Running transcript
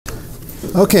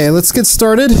Okay, let's get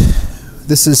started.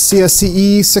 This is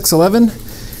CSCE 611.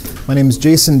 My name is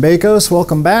Jason Bakos.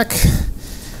 Welcome back.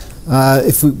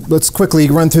 Let's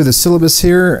quickly run through the syllabus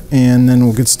here, and then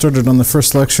we'll get started on the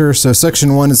first lecture. So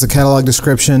Section 1 is the catalog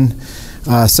description.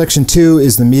 Section 2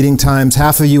 is the meeting times.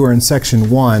 Half of you are in Section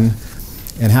 1,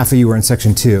 and half of you are in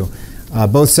Section 2.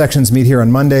 Both sections meet here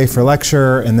on Monday for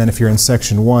lecture, and then if you're in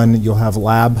Section 1, you'll have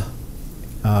lab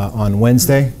on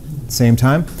Wednesday, same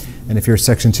time. And if you're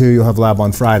Section 2, you'll have lab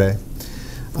on Friday.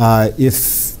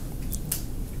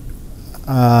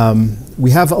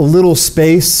 We have a little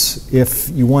space if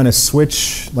you want to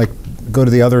switch, like go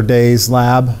to the other day's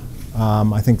lab.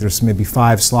 I think there's maybe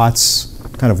 5 slots,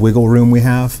 kind of wiggle room we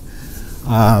have.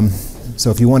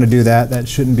 So if you want to do that, that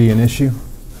shouldn't be an issue.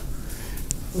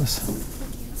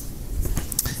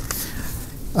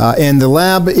 And the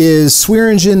lab is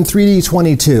Swearingen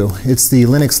 3D22. It's the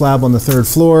Linux lab on the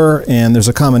 3rd floor, and there's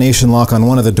a combination lock on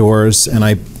one of the doors, and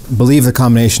I believe the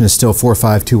combination is still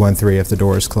 45213 if the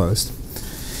door is closed.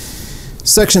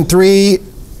 Section 3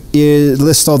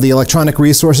 lists all the electronic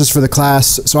resources for the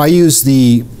class. So I use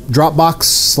the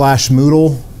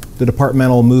Dropbox/Moodle, the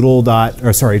departmental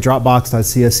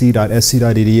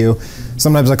Dropbox.csce.sc.edu.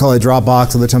 Sometimes I call it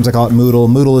Dropbox, other times I call it Moodle.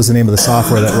 Moodle is the name of the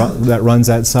software that runs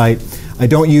that site. I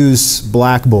don't use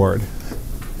Blackboard.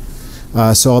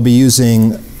 So I'll be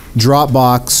using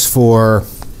Dropbox for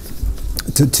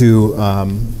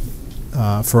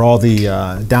all the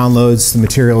downloads, the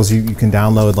materials you can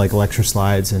download, like lecture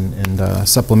slides and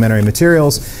supplementary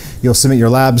materials. You'll submit your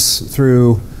labs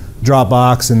through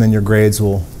Dropbox, and then your grades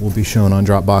will be shown on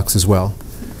Dropbox as well.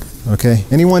 Okay,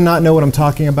 anyone not know what I'm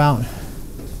talking about?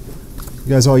 You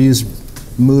guys all use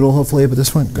Moodle, hopefully, but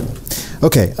this one? Good.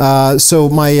 Okay,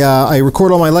 so I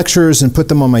record all my lectures and put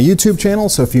them on my YouTube channel,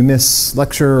 so if you miss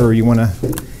lecture or you want to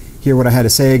hear what I had to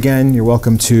say again, you're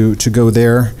welcome to go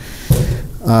there.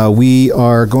 We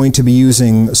are going to be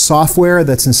using software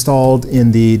that's installed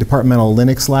in the departmental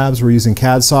Linux labs. We're using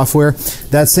CAD software.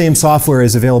 That same software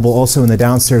is available also in the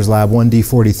downstairs lab,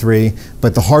 1D43,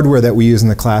 but the hardware that we use in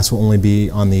the class will only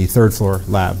be on the 3rd floor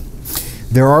lab.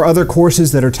 There are other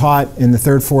courses that are taught in the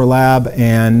 3rd floor lab,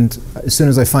 and as soon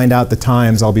as I find out the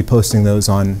times, I'll be posting those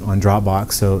on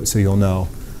Dropbox, so you'll know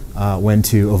when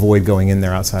to avoid going in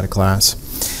there outside of class.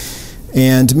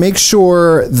 And make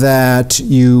sure that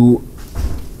you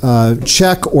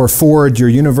check or forward your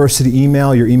university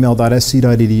email, your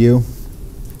email.sc.edu,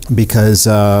 because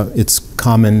it's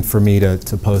common for me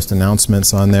to post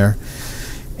announcements on there.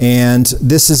 And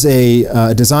this is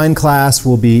a design class.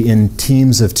 Will be in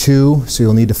teams of 2, so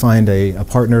you'll need to find a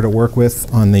partner to work with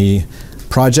on the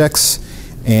projects.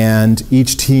 And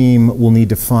each team will need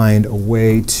to find a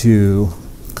way to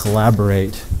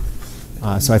collaborate.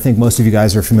 So I think most of you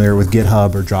guys are familiar with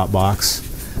GitHub or Dropbox.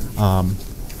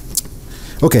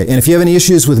 Okay, and if you have any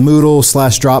issues with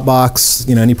Moodle/Dropbox,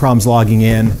 any problems logging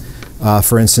in,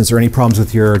 for instance, or any problems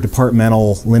with your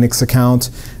departmental Linux account,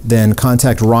 then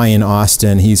contact Ryan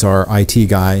Austin. He's our IT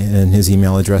guy, and his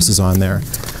email address is on there.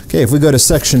 Okay, if we go to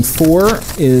Section 4,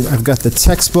 I've got the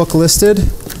textbook listed.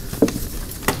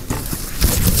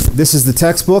 This is the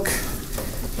textbook.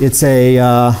 It's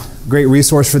a great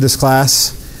resource for this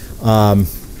class.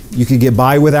 You could get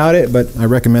by without it, but I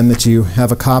recommend that you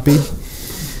have a copy.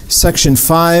 Section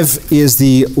 5 is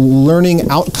the learning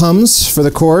outcomes for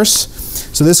the course.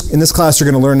 So in this class,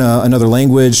 you're going to learn another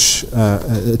language,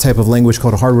 a type of language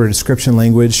called a hardware description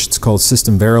language. It's called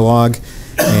System Verilog,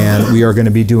 and we are going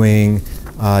to be doing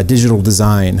digital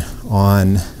design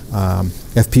on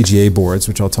FPGA boards,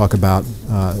 which I'll talk about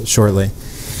shortly.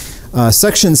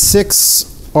 Section 6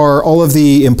 are all of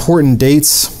the important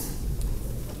dates.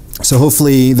 So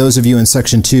hopefully those of you in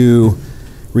Section 2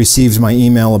 received my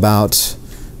email about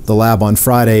the lab on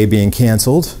Friday being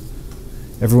canceled.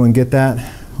 Everyone get that?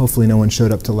 Hopefully no one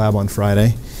showed up to lab on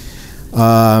Friday.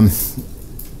 And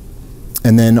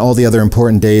then all the other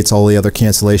important dates, all the other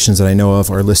cancellations that I know of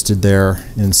are listed there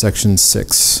in Section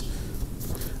 6.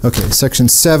 Okay, Section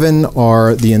 7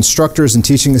 are the instructors and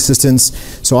teaching assistants.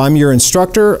 So I'm your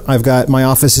instructor. I've got my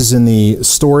office is in the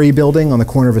Story building on the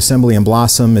corner of Assembly and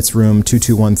Blossom. It's room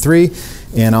 2213.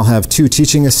 And I'll have 2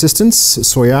 teaching assistants,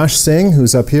 Soyash Singh,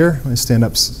 who's up here. Let me stand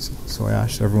up,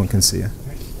 Soyash, so everyone can see you.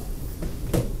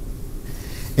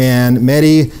 And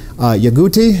Mehdi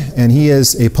Yaguti, and he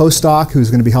is a postdoc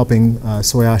who's going to be helping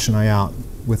Soyash and I out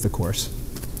with the course.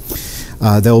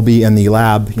 They'll be in the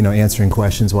lab, answering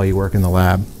questions while you work in the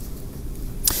lab.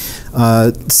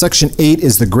 Section 8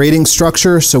 is the grading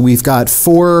structure. So we've got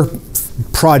 4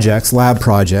 projects, lab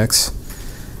projects.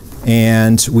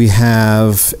 And we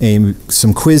have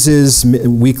some quizzes,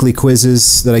 weekly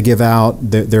quizzes that I give out.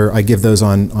 I give those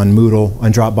on Moodle,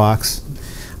 on Dropbox.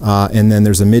 And then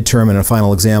there's a midterm and a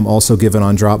final exam also given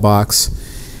on Dropbox.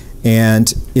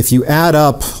 And if you add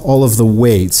up all of the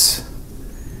weights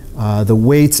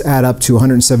add up to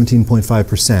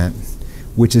 117.5%,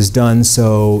 which is done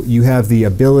so you have the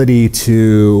ability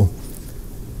to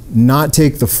not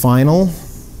take the final,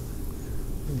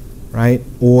 right?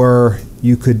 Or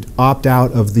you could opt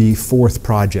out of the fourth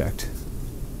project,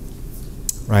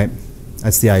 right?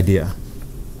 That's the idea.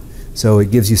 So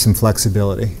it gives you some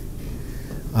flexibility.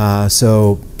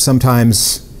 So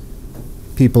sometimes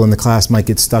people in the class might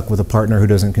get stuck with a partner who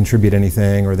doesn't contribute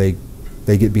anything, or they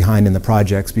get behind in the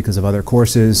projects because of other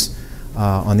courses.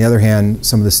 On the other hand,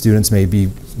 some of the students may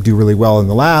do really well in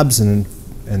the labs, and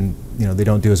they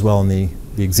don't do as well in the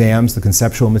exams, the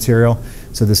conceptual material.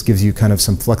 So this gives you kind of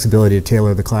some flexibility to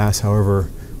tailor the class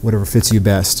whatever fits you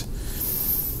best.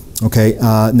 Okay,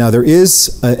 now there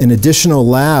is an additional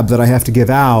lab that I have to give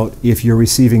out if you're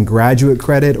receiving graduate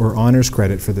credit or honors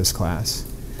credit for this class.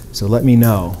 So let me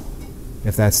know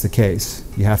if that's the case.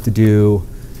 You have to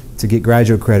get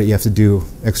graduate credit, you have to do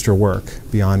extra work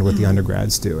beyond what the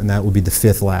undergrads do, and that will be the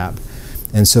 5th lab.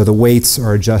 And so the weights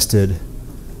are adjusted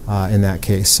in that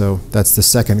case. So that's the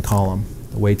second column.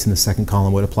 The weights in the second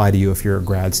column would apply to you if you're a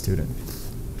grad student,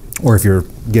 or if you're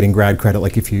getting grad credit,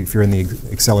 like if you're in the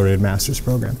accelerated master's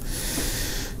program.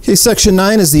 Okay, section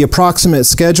 9 is the approximate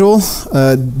schedule.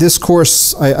 This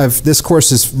course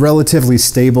is relatively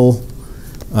stable,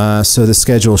 so the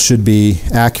schedule should be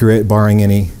accurate, barring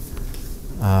any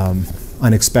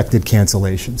unexpected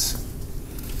cancellations.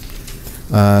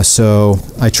 So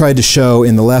I tried to show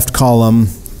in the left column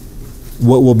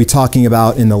what we'll be talking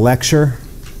about in the lecture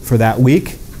for that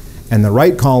week, and the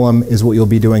right column is what you'll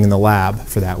be doing in the lab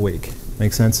for that week.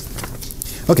 Make sense?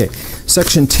 Okay,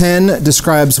 section 10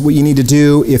 describes what you need to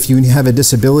do if you have a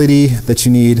disability that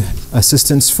you need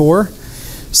assistance for.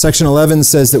 Section 11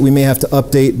 says that we may have to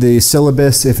update the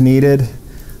syllabus if needed.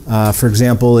 For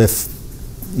example, if,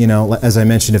 as I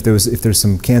mentioned, if there's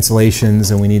some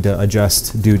cancellations and we need to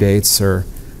adjust due dates, or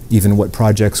even what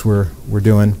projects we're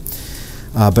doing.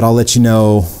 But I'll let you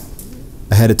know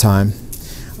ahead of time.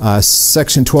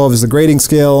 Section 12 is the grading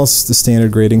scale. It's the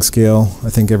standard grading scale I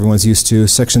think everyone's used to.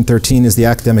 Section 13 is the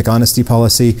academic honesty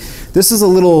policy. This is a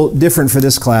little different for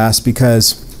this class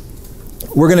because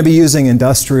we're going to be using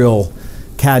industrial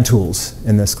CAD tools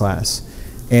in this class.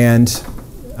 And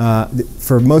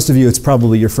for most of you, it's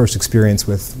probably your first experience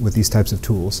with these types of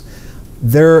tools.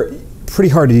 They're pretty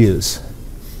hard to use.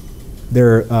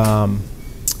 They're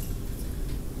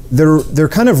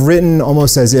kind of written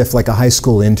almost as if like a high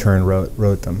school intern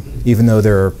wrote them, even though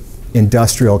they're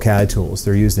industrial CAD tools.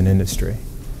 They're used in industry.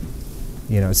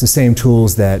 It's the same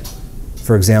tools that,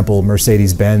 for example,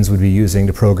 Mercedes-Benz would be using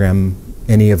to program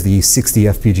any of the 60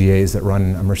 FPGAs that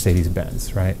run a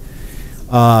Mercedes-Benz, right?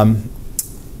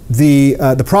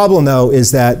 The problem, though,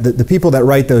 is that the people that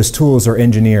write those tools are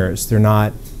engineers. They're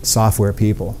not software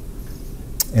people.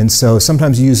 And so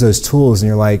sometimes you use those tools and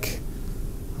you're like,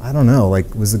 I don't know,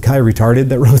 like, was the guy retarded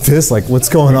that wrote this? Like, what's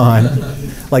going on?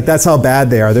 Like, that's how bad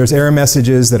they are. There's error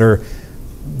messages that are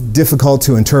difficult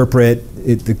to interpret.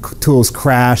 The tools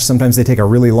crash. Sometimes they take a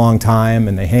really long time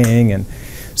and they hang. And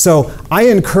so I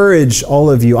encourage all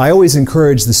of you, I always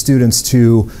encourage the students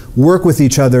to work with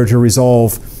each other to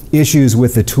resolve issues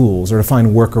with the tools or to find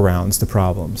workarounds to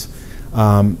problems.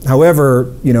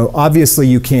 However, obviously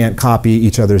you can't copy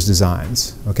each other's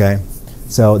designs, okay?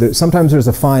 So sometimes there's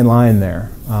a fine line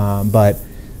there, but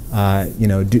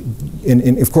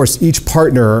and of course each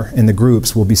partner in the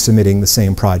groups will be submitting the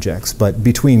same projects, but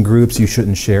between groups you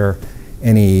shouldn't share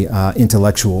any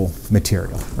intellectual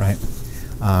material, right?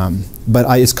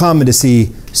 But it's common to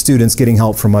see students getting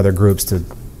help from other groups to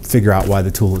figure out why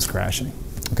the tool is crashing,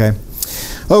 okay?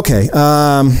 Okay,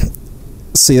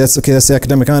 let's see, that's the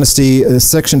academic honesty.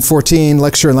 Section 14,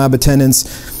 lecture and lab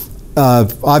attendance.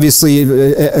 Obviously,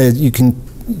 you can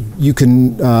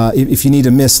if you need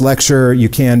to miss lecture, you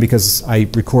can, because I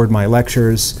record my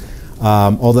lectures.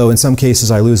 Although in some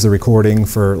cases I lose the recording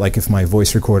for, like, if my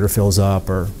voice recorder fills up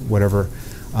or whatever.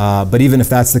 But even if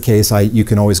that's the case, you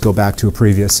can always go back to a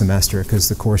previous semester because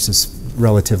the course is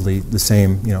relatively the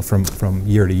same, from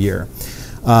year to year.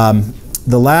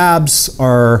 The lab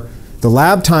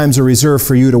times are reserved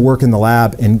for you to work in the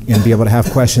lab and be able to have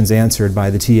questions answered by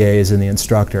the TAs and the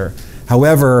instructor.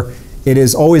 However, it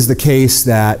is always the case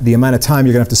that the amount of time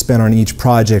you're going to have to spend on each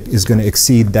project is going to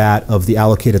exceed that of the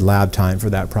allocated lab time for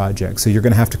that project. So you're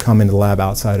going to have to come into the lab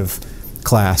outside of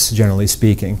class, generally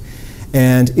speaking.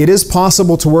 And it is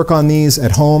possible to work on these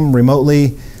at home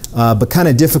remotely. but kind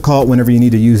of difficult whenever you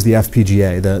need to use the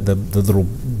FPGA, the little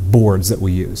boards that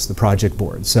we use, the project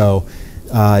board. So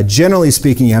generally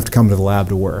speaking, you have to come to the lab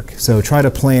to work. So try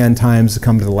to plan times to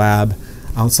come to the lab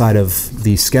outside of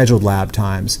the scheduled lab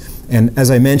times. And as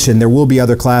I mentioned, there will be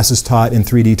other classes taught in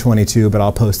 3D22, but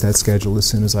I'll post that schedule as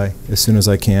soon as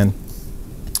I can.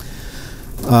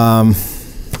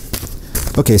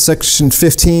 Okay, section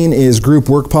 15 is group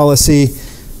work policy.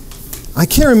 I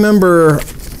can't remember,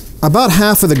 about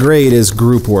half of the grade is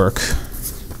group work,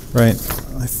 right?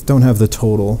 I don't have the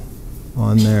total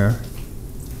on there.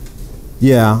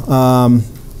 Yeah,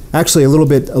 actually a little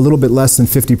bit less than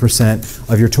 50%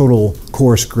 of your total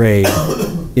course grade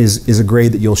is a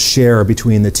grade that you'll share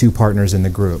between the two partners in the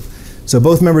group. So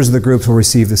both members of the group will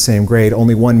receive the same grade.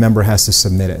 Only one member has to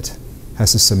submit it,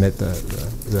 has to submit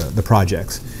the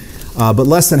projects. But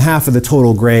less than half of the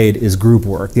total grade is group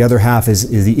work. The other half is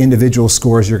the individual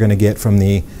scores you're going to get from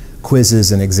the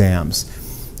quizzes and exams.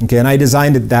 Okay, and I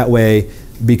designed it that way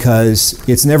because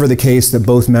it's never the case that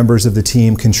both members of the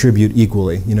team contribute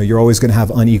equally. You know, you're always going to have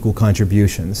unequal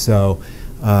contributions. So,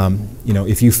 you know,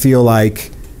 if you feel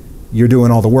like you're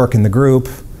doing all the work in the group,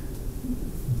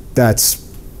 that's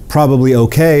probably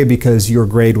okay because your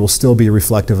grade will still be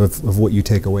reflective of what you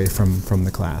take away from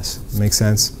the class. Make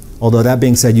sense? Although that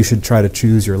being said, you should try to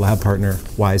choose your lab partner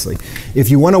wisely. If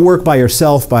you want to work by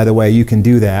yourself, by the way, you can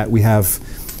do that. We have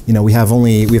 20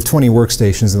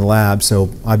 workstations in the lab,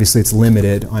 so obviously it's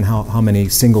limited on how many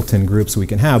singleton groups we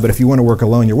can have. But if you want to work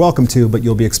alone, you're welcome to, but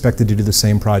you'll be expected to do the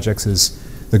same projects as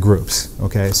the groups.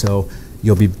 Okay, so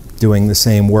you'll be doing the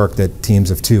same work that teams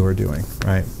of two are doing,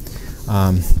 right?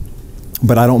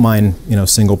 But I don't mind, you know,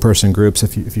 single person groups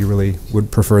if you really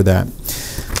would prefer that.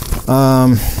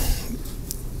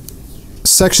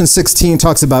 Section 16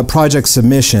 talks about project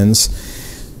submissions.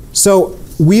 So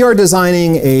we are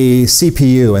designing a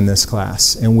CPU in this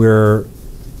class, and you're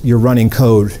running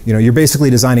code. You know, you're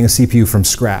basically designing a CPU from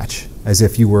scratch, as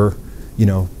if you were, you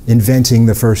know, inventing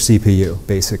the first CPU,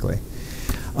 basically.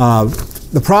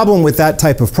 The problem with that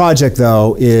type of project,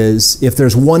 though, is if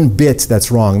there's one bit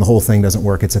that's wrong, the whole thing doesn't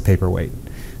work. It's a paperweight.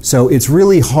 So it's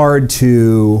really hard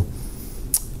to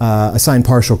assign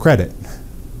partial credit.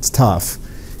 It's tough.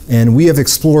 And we have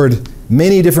explored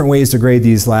many different ways to grade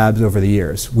these labs over the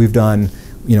years. We've done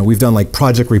like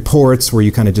project reports where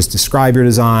you kind of just describe your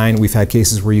design. We've had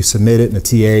cases where you submit it and a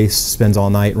TA spends all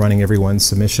night running everyone's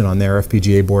submission on their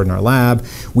FPGA board in our lab.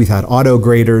 We've had auto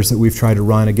graders that we've tried to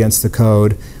run against the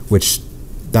code, which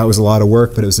that was a lot of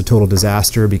work, but it was a total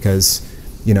disaster because,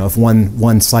 you know, if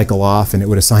one cycle off and it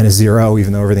would assign a 0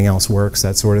 even though everything else works,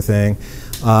 that sort of thing.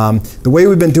 The way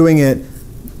we've been doing it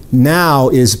now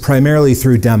is primarily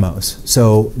through demos.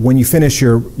 So when you finish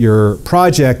your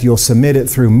project, you'll submit it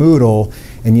through Moodle,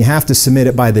 and you have to submit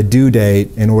it by the due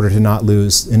date in order to not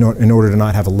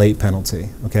have a late penalty.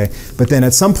 Okay, but then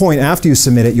at some point after you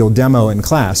submit it, you'll demo it in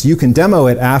class. You can demo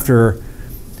it after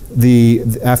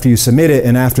you submit it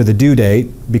and after the due date,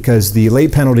 because the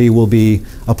late penalty will be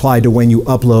applied to when you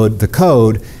upload the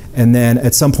code. And then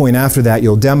at some point after that,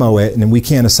 you'll demo it, and we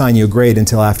can't assign you a grade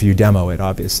until after you demo it,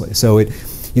 obviously. So it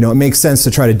makes sense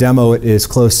to try to demo it as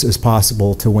close as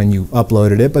possible to when you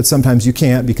uploaded it, but sometimes you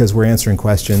can't because we're answering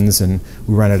questions and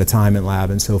we run out of time in lab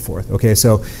and so forth. Okay,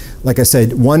 so like I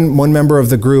said, one member of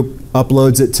the group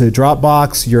uploads it to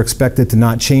Dropbox. You're expected to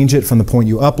not change it from the point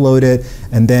you upload it,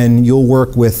 and then you'll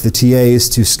work with the TAs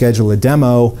to schedule a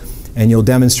demo, and you'll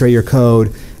demonstrate your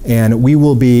code, and we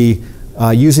will be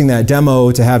using that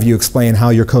demo to have you explain how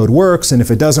your code works, and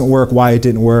if it doesn't work, why it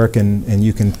didn't work, and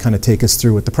you can kind of take us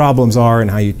through what the problems are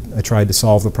and how you tried to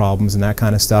solve the problems and that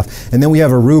kind of stuff. And then we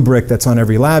have a rubric that's on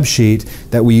every lab sheet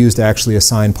that we use to actually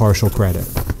assign partial credit.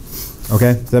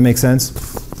 Okay, does that make sense?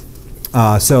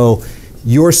 So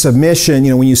your submission,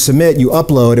 when you submit, you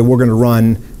upload, and we're going to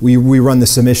run, we run the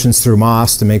submissions through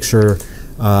MOS to make sure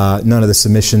none of the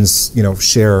submissions,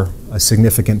 share a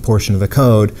significant portion of the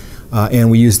code.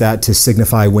 And we use that to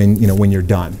signify when you're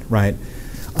done, right?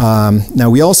 Now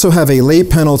we also have a late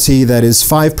penalty that is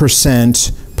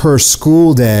 5% per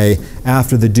school day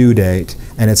after the due date,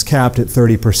 and it's capped at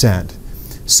 30%.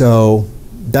 So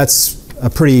that's a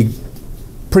pretty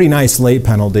nice late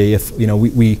penalty. If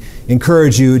we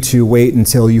encourage you to wait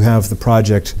until you have the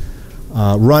project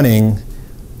running,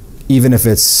 even if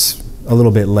it's a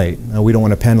little bit late. We don't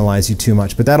want to penalize you too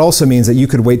much, but that also means that you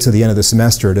could wait till the end of the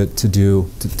semester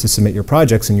to submit your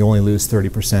projects, and you only lose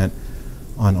 30%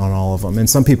 on all of them. And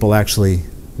some people actually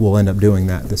will end up doing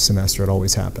that this semester. It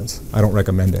always happens. I don't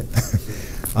recommend it.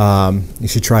 You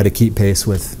should try to keep pace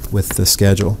with the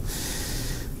schedule.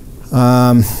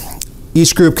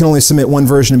 Each group can only submit one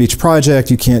version of each project.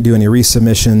 You can't do any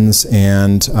resubmissions,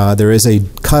 and there is a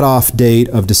cutoff date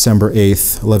of December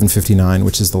 8th, 11:59,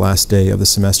 which is the last day of the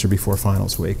semester before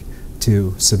finals week,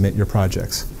 to submit your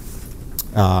projects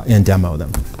and demo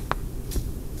them.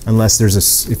 Unless there's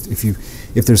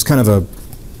if there's kind of a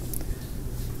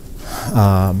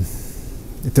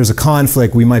if there's a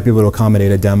conflict, we might be able to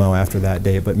accommodate a demo after that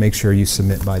date, but make sure you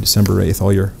submit by December 8th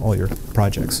all your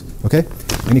projects. Okay?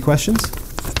 Any questions?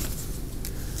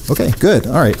 Okay, good.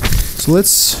 All right. So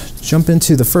let's jump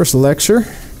into the first lecture.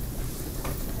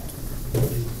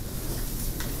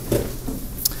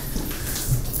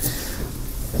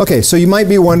 Okay, so you might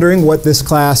be wondering what this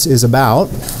class is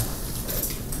about.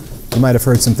 You might have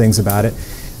heard some things about it.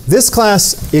 This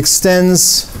class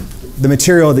extends the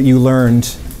material that you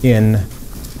learned in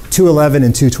 211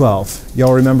 and 212.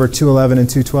 Y'all remember 211 and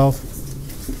 212?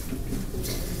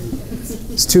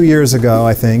 It's 2 years ago,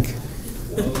 I think.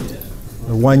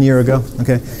 Or 1 year ago.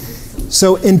 Okay.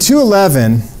 So in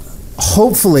 211,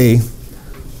 hopefully,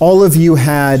 all of you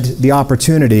had the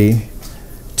opportunity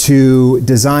to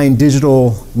design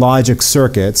digital logic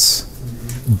circuits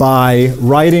by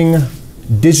writing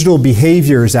digital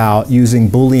behaviors out using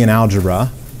Boolean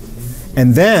algebra,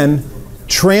 and then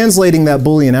translating that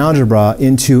Boolean algebra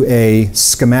into a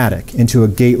schematic, into a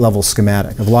gate level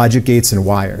schematic of logic gates and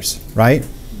wires, right?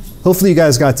 Hopefully you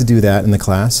guys got to do that in the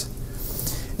class.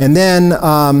 And then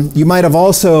you might have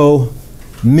also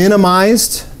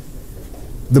minimized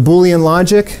the Boolean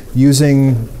logic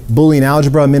using Boolean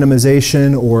algebra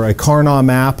minimization or a Carnot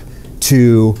map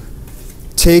to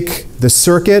take the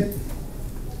circuit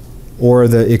or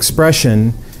the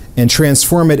expression and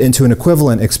transform it into an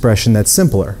equivalent expression that's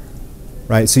simpler,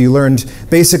 right? So you learned,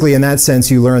 basically in that sense,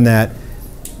 you learned that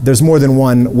there's more than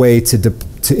one way to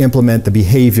implement the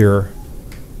behavior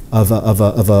of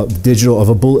a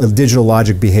digital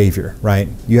logic behavior, right?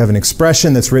 You have an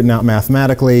expression that's written out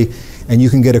mathematically, and you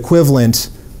can get equivalent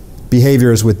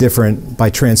behaviors with by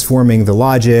transforming the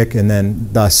logic and then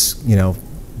thus, you know,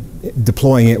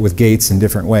 deploying it with gates in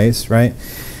different ways, right?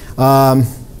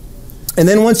 And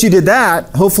then once you did that,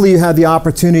 hopefully you had the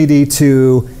opportunity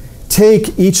to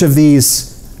take each of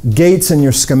these gates in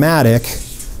your schematic,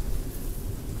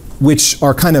 which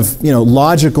are kind of, you know,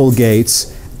 logical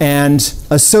gates, and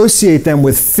associate them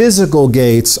with physical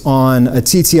gates on a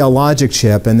TTL logic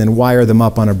chip and then wire them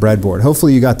up on a breadboard.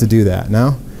 Hopefully you got to do that,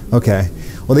 no? Okay.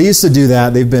 Well, they used to do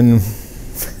that.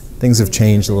 Things have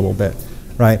changed a little bit,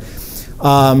 right?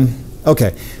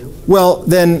 Okay. Well,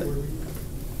 then,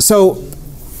 so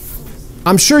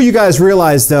I'm sure you guys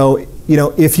realize, though, you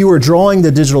know, if you were drawing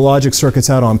the digital logic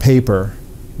circuits out on paper,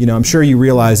 you know, I'm sure you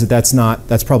realize that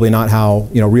that's probably not how,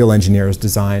 you know, real engineers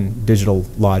design digital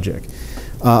logic.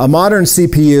 A modern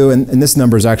CPU, and this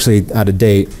number is actually out of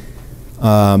date,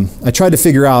 I tried to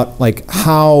figure out, like,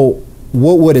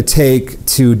 what would it take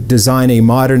to design a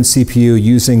modern CPU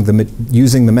using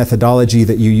the methodology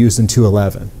that you used in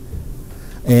 211.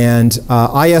 And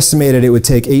I estimated it would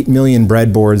take 8 million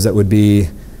breadboards.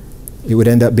 It would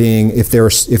end up being, if they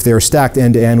were stacked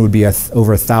end to end, would be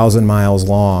over 1,000 miles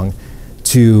long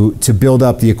to build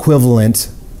up the equivalent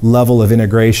level of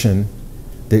integration,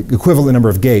 the equivalent number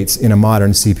of gates in a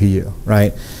modern CPU,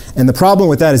 right? And the problem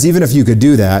with that is, even if you could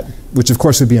do that, which of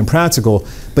course would be impractical,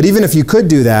 but even if you could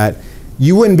do that,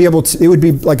 you wouldn't be able to, it would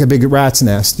be like a big rat's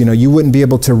nest. You know, you wouldn't be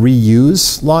able to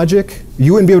reuse logic.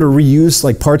 You wouldn't be able to reuse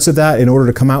like parts of that in order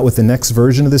to come out with the next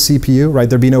version of the CPU, right?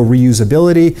 There'd be no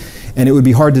reusability, and it would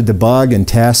be hard to debug and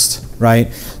test,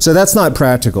 right? So that's not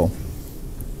practical.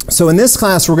 So in this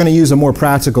class, we're going to use a more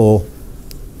practical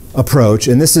approach,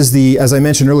 and this is the, as I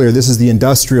mentioned earlier, this is the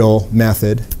industrial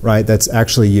method, right, that's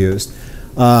actually used.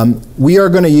 We are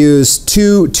going to use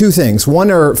two things.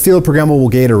 One are field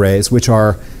programmable gate arrays, which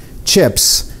are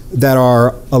chips that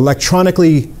are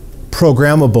electronically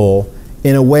programmable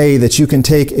in a way that you can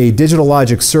take a digital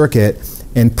logic circuit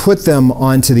and put them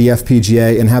onto the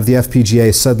FPGA and have the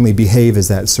FPGA suddenly behave as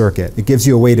that circuit. It gives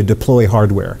you a way to deploy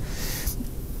hardware.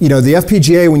 You know, the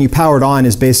FPGA, when you power it on,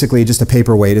 is basically just a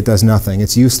paperweight. It does nothing.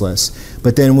 It's useless.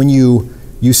 But then when you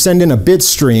send in a bit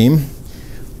stream,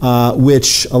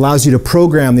 which allows you to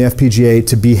program the FPGA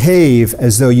to behave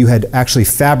as though you had actually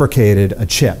fabricated a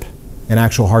chip, an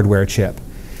actual hardware chip.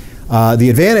 The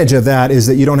advantage of that is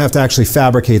that you don't have to actually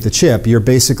fabricate the chip. You're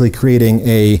basically creating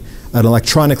an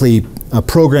electronically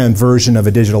programmed version of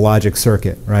a digital logic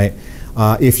circuit, right?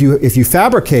 If you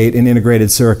fabricate an integrated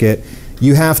circuit,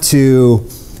 you have to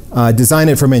design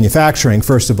it for manufacturing,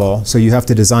 first of all. So you have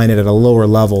to design it at a lower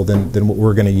level than what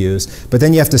we're going to use. But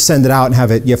then you have to send it out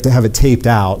and you have to have it taped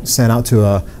out, sent out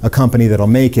to a company that'll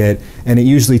make it. And it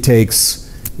usually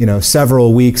takes,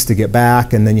 several weeks to get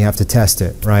back, and then you have to test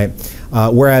it, right?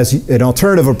 Whereas an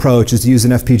alternative approach is to use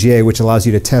an FPGA, which allows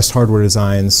you to test hardware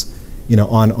designs,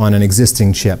 on an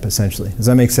existing chip, essentially. Does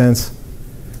that make sense?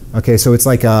 Okay, so it's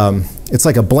like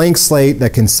a blank slate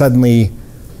that can suddenly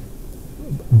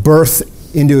birth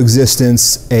into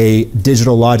existence a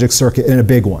digital logic circuit, and a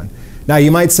big one. Now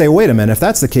you might say, wait a minute, if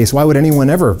that's the case, why would anyone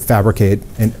ever fabricate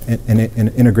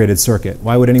an integrated circuit?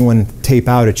 Why would anyone tape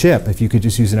out a chip if you could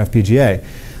just use an FPGA?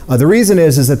 The reason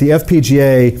is that the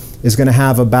FPGA is going to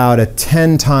have about a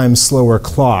 10 times slower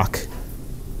clock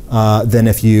than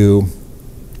if you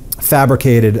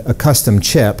fabricated a custom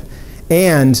chip,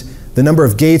 and the number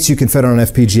of gates you can fit on an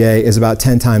FPGA is about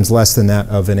 10 times less than that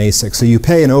of an ASIC. So you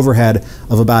pay an overhead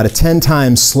of about a 10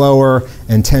 times slower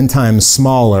and 10 times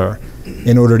smaller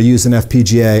in order to use an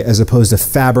FPGA, as opposed to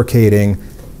fabricating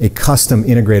a custom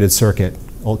integrated circuit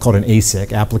called an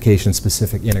ASIC,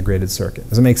 application-specific integrated circuit.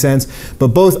 Does that make sense? But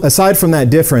both, aside from that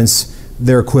difference,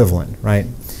 they're equivalent, right?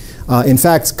 In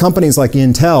fact, companies like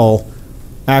Intel,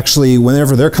 actually,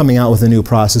 whenever they're coming out with a new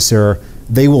processor,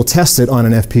 they will test it on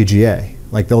an FPGA.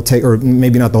 Like they'll take, or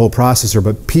maybe not the whole processor,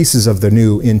 but pieces of the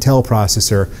new Intel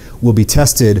processor will be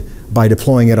tested by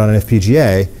deploying it on an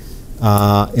FPGA,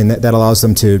 and that allows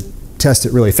them to test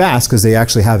it really fast because they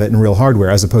actually have it in real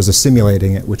hardware, as opposed to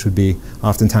simulating it, which would be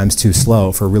oftentimes too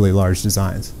slow for really large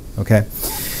designs. Okay.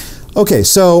 Okay,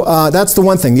 so that's the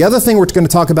one thing. The other thing we're going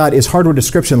to talk about is hardware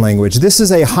description language. This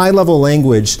is a high-level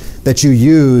language that you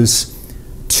use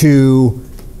to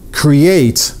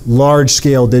create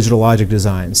large-scale digital logic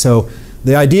design. So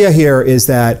the idea here is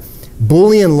that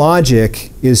Boolean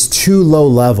logic is too low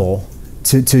level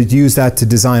to use that to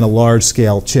design a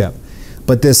large-scale chip.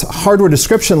 But this hardware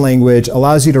description language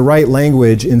allows you to write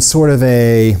language in sort of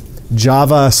a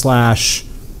Java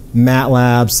 /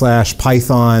 MATLAB /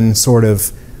 Python sort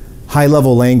of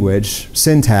high-level language,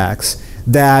 syntax,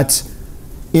 that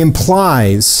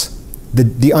implies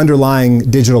the underlying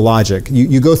digital logic.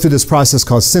 You go through this process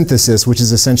called synthesis, which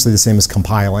is essentially the same as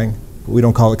compiling. We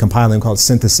don't call it compiling, we call it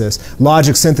synthesis.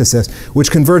 Logic synthesis,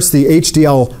 which converts the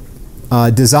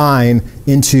HDL design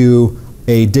into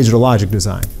a digital logic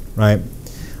design, right?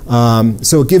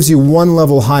 So it gives you one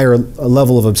level higher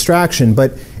level of abstraction,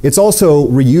 but it's also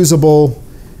reusable,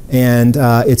 and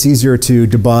it's easier to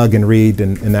debug and read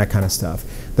and that kind of stuff.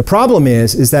 The problem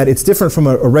is that it's different from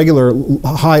a regular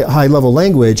high-level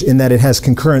language in that it has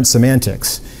concurrent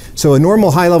semantics. So a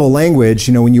normal high-level language,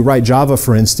 when you write Java,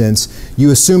 for instance,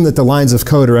 you assume that the lines of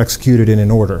code are executed in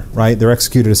an order, right? They're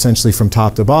executed essentially from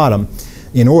top to bottom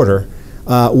in order.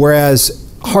 Whereas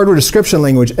hardware description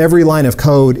language, every line of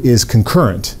code is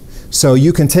concurrent. So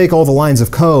you can take all the lines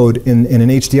of code in an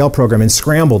HDL program and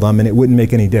scramble them, and it wouldn't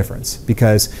make any difference,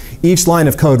 because each line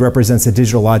of code represents a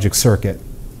digital logic circuit,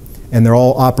 and they're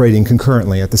all operating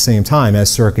concurrently at the same time, as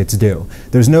circuits do.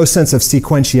 There's no sense of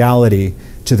sequentiality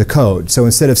to the code. So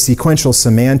instead of sequential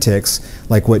semantics,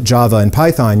 like what Java and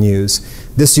Python use,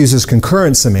 this uses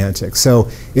concurrent semantics. So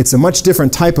it's a much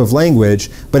different type of language,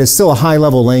 but it's still a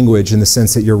high-level language in the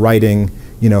sense that you're writing,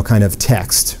 kind of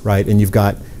text, right? And you've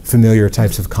got familiar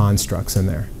types of constructs in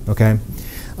there, okay?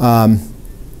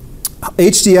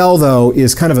 HDL, though,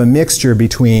 is kind of a mixture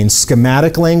between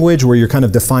schematic language, where you're kind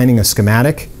of defining a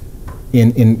schematic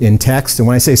in text. And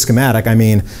when I say schematic, I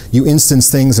mean you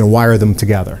instance things and wire them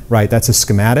together, right? That's a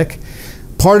schematic.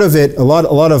 Part of it, a lot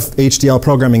of HDL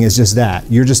programming is just that.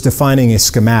 You're just defining a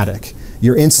schematic.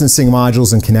 You're instancing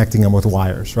modules and connecting them with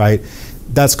wires, right?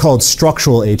 That's called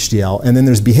structural HDL. And then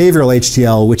there's behavioral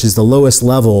HDL, which is the lowest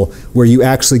level, where you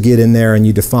actually get in there and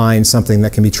you define something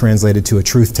that can be translated to a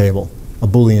truth table, a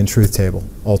Boolean truth table,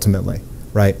 ultimately,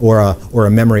 right? Or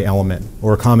a memory element,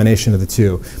 or a combination of the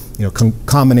two.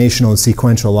 Combinational and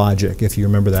sequential logic, if you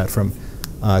remember that from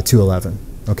 211,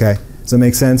 okay? Does that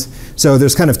make sense? So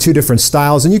there's kind of two different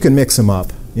styles, and you can mix them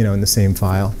up, in the same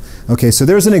file. Okay, so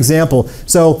there's an example.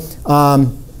 So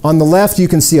on the left, you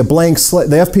can see a blank slate.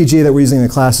 The FPGA that we're using in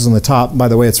the class is on the top. By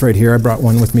the way, it's right here. I brought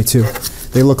one with me, too.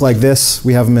 They look like this.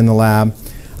 We have them in the lab.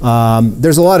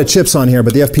 There's a lot of chips on here,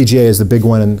 but the FPGA is the big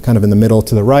one, and kind of in the middle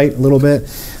to the right a little bit.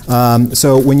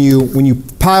 So when you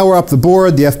power up the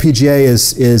board, the FPGA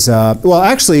is well,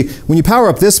 actually, when you power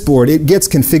up this board, it gets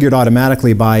configured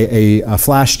automatically by a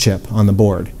flash chip on the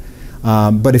board.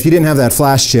 But if you didn't have that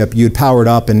flash chip, you'd power it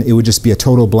up, and it would just be a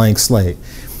total blank slate.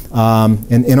 And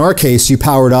in our case, you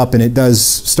power it up, and it does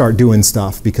start doing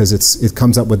stuff, because it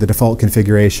comes up with the default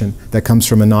configuration that comes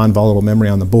from a non-volatile memory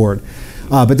on the board.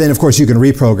 But then, of course, you can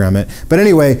reprogram it. But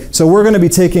anyway, so we're going to be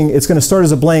taking, it's going to start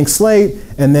as a blank slate,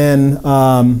 and then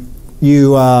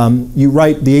you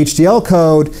write the HDL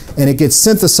code, and it gets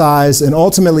synthesized, and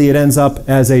ultimately it ends up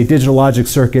as a digital logic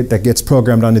circuit that gets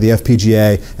programmed onto the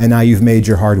FPGA, and now you've made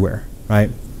your hardware, right?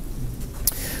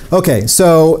 Okay,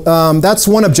 so that's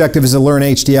one objective, is to learn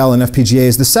HDL and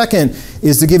FPGAs. The second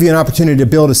is to give you an opportunity to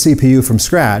build a CPU from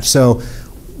scratch. So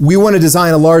we want to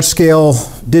design a large-scale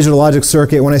digital logic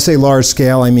circuit. When I say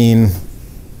large-scale, I mean,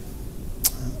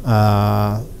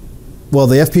 well,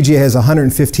 the FPGA has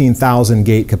 115,000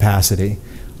 gate capacity,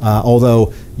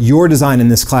 although your design in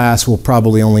this class will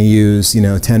probably only use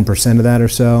 10% of that or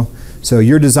so. So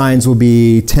your designs will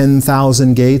be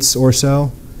 10,000 gates or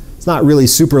so. It's not really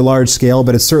super large scale,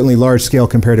 but it's certainly large scale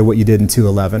compared to what you did in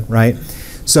 211, right?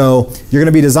 So you're going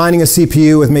to be designing a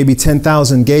CPU with maybe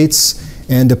 10,000 gates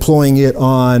and deploying it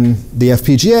on the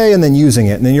FPGA and then using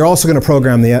it. And then you're also going to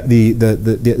program the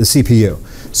CPU.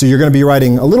 So you're going to be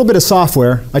writing a little bit of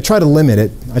software. I try to limit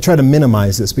it. I try to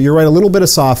minimize this. But you write a little bit of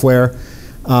software,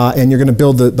 and you're going to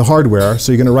build the hardware.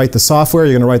 So you're going to write the software,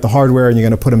 you're going to write the hardware, and you're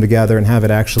going to put them together and have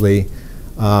it actually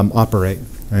operate.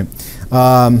 Right?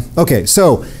 Okay,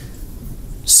 so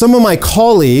some of my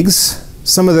colleagues,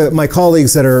 my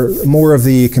colleagues that are more of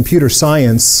the computer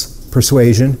science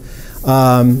persuasion,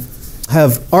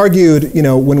 have argued,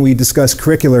 when we discuss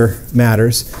curricular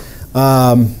matters,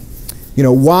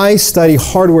 why study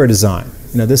hardware design?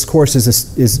 This course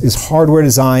is hardware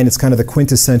design. It's kind of the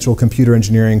quintessential computer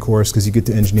engineering course because you get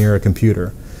to engineer a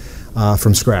computer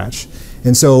from scratch.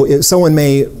 And so if someone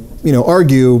may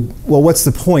argue, well, what's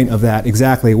the point of that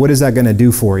exactly? What is that going to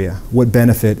do for you? What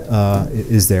benefit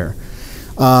is there?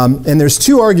 And there's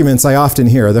two arguments I often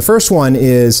hear. The first one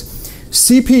is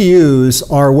CPUs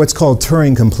are what's called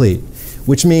Turing complete,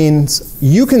 which means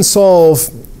you can solve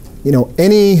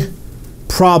any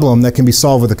problem that can be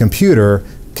solved with a computer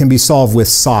can be solved with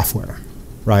software,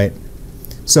 right?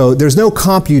 So there's no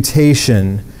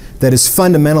computation that is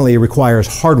fundamentally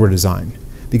requires hardware design,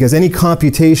 because any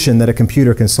computation that a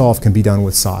computer can solve can be done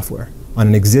with software on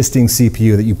an existing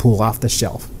CPU that you pull off the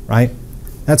shelf, right?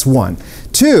 That's one.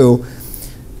 Two,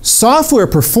 software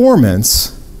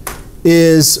performance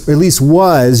is, or at least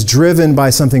was, driven by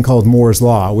something called Moore's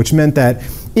Law, which meant that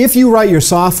if you write your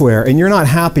software and you're not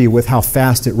happy with how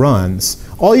fast it runs,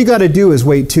 all you got to do is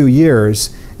wait 2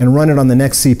 years and run it on the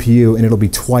next CPU and it'll be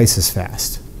twice as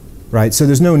fast, right? So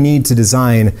there's no need to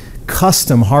design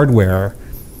custom hardware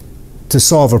to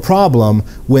solve a problem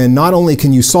when not only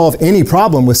can you solve any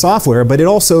problem with software, but it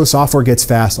also, software gets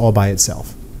fast all by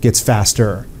itself, gets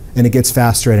faster, and it gets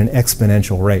faster at an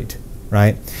exponential rate,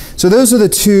 right? So those are the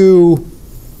two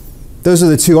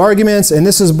arguments, and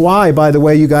this is why, by the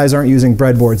way, you guys aren't using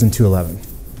breadboards in 211.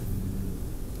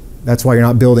 That's why you're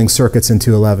not building circuits in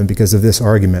 211, because of this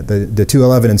argument. The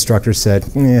 211 instructor said,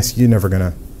 yes, you're never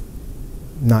gonna,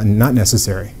 not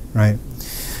necessary, right?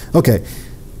 Okay,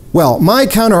 well, my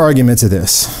counter argument to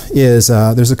this is,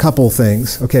 there's a couple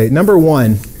things. Okay, number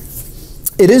one,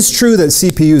 it is true that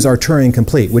CPUs are Turing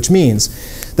complete, which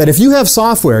means that if you have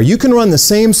software, you can run the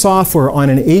same software on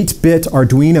an 8-bit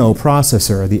Arduino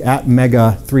processor, the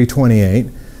Atmega 328.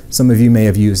 Some of you may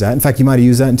have used that. In fact, you might have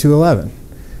used that in 211.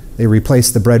 They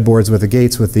replaced the breadboards with the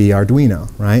gates with the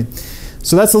Arduino, right?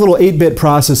 So that's a little 8-bit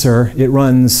processor. It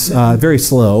runs very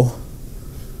slow,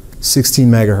 16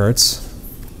 megahertz.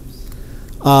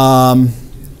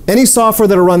 Any software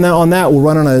that will run on that will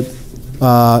run on a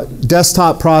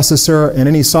desktop processor, and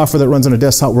any software that runs on a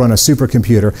desktop will run a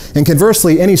supercomputer. And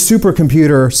conversely, any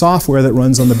supercomputer software that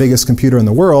runs on the biggest computer in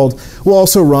the world will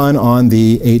also run on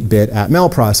the 8-bit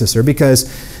Atmel processor, because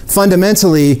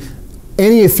fundamentally,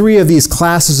 any three of these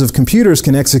classes of computers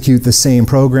can execute the same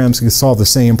programs, can solve the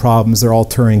same problems. They're all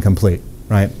Turing complete,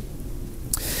 right?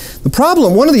 The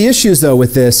problem, one of the issues though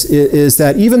with this is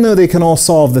that even though they can all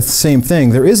solve the same thing,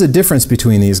 there is a difference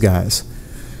between these guys.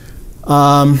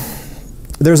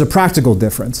 There's a practical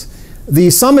difference. The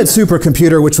Summit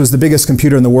supercomputer, which was the biggest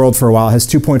computer in the world for a while, has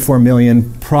 2.4 million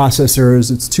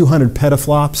processors. It's 200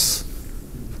 petaflops.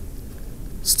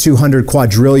 It's 200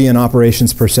 quadrillion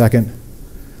operations per second.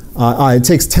 It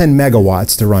takes 10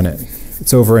 megawatts to run it.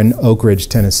 It's over in Oak Ridge,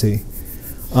 Tennessee.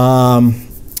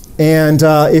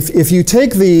 If you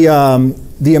take the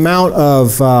amount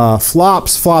of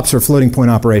flops are floating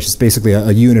point operations, basically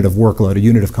a unit of workload, a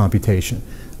unit of computation,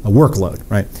 a workload,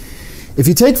 right? If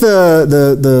you take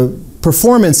the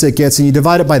performance it gets and you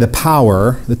divide it by the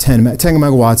power, the 10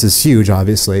 megawatts is huge,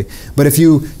 obviously, but if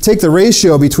you take the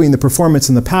ratio between the performance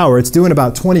and the power, it's doing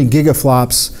about 20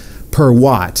 gigaflops per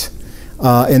watt.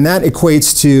 And that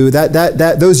equates to,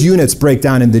 those units break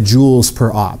down into joules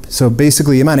per op. So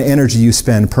basically the amount of energy you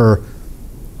spend per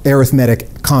arithmetic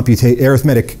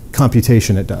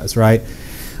computation it does, right?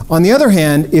 On the other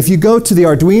hand, if you go to the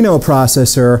Arduino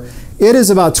processor, it is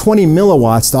about 20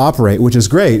 milliwatts to operate, which is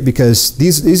great because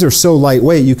these are so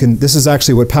lightweight. This is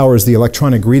actually what powers the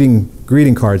electronic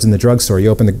greeting cards in the drugstore. You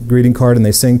open the greeting card and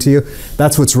they sing to you.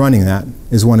 That's what's running that,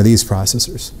 is one of these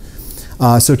processors.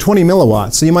 So 20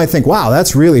 milliwatts. So you might think, wow,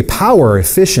 that's really power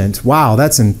efficient. Wow,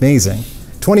 that's amazing.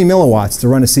 20 milliwatts to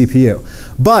run a CPU.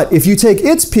 But if you take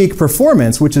its peak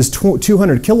performance, which is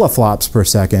 200 kiloflops per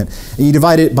second, and you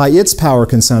divide it by its power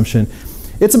consumption,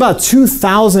 it's about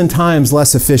 2,000 times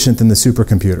less efficient than the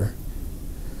supercomputer.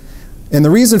 And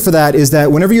the reason for that is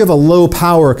that whenever you have a low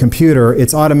power computer,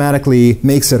 it automatically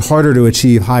makes it harder to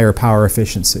achieve higher power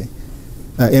efficiency,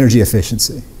 energy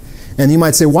efficiency. And you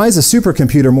might say, why is a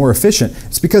supercomputer more efficient?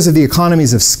 It's because of the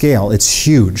economies of scale. It's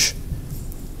huge.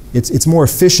 It's more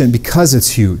efficient because it's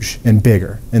huge and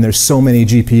bigger, and there's so many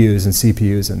GPUs and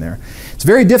CPUs in there. It's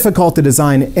very difficult to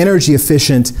design energy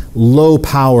efficient, low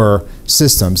power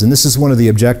systems, and this is one of the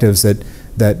objectives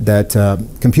that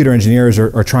computer engineers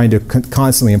are trying to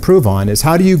constantly improve on, is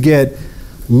how do you get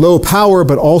low power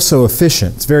but also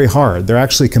efficient? It's very hard. They're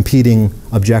actually competing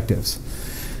objectives.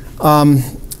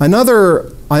 Another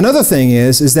thing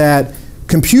is that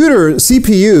computer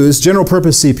CPUs, general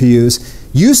purpose CPUs,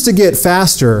 used to get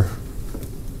faster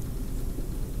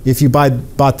if you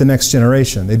bought the next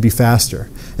generation. They'd be faster.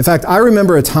 In fact, I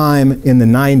remember a time in the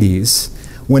 90s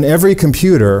when every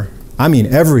computer, I mean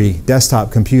every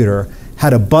desktop computer,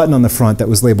 had a button on the front that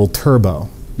was labeled turbo.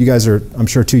 You guys are, I'm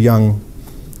sure, too young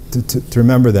to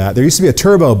remember that. There used to be a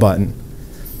turbo button.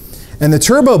 And the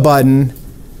turbo button,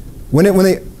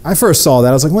 I first saw that,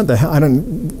 I was like, what the hell?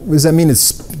 Does that mean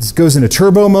it goes into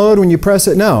turbo mode when you press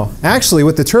it? No. Actually,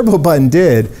 what the turbo button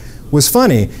did was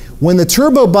funny. When the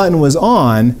turbo button was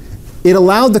on, it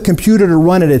allowed the computer to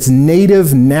run at its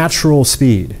native natural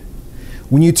speed.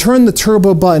 When you turn the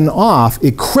turbo button off,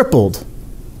 it crippled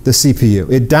the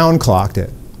CPU. It downclocked it.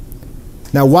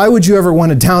 Now, why would you ever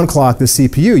want to downclock the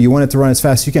CPU? You want it to run as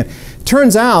fast as you can.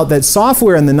 Turns out that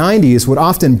software in the 90s would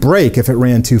often break if it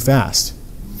ran too fast.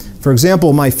 For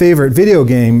example, my favorite video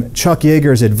game, Chuck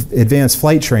Yeager's Advanced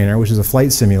Flight Trainer, which is a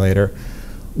flight simulator,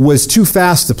 was too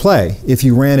fast to play if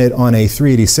you ran it on a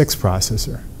 386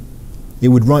 processor. It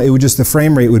would just, the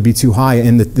frame rate would be too high,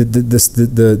 and the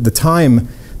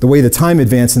way the time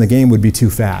advance in the game would be too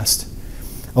fast.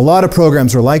 A lot of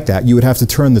programs are like that. You would have to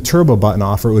turn the turbo button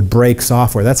off or it would break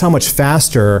software. That's how much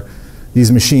faster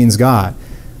these machines got.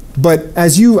 But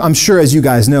I'm sure as you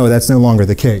guys know, that's no longer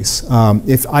the case.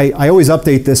 I always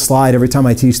update this slide every time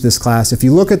I teach this class. If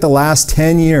you look at the last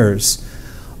 10 years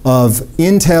of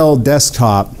Intel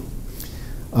desktop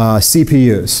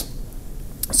CPUs,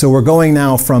 so we're going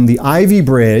now from the Ivy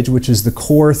Bridge, which is the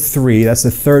Core 3, that's the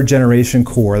 3rd generation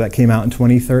core that came out in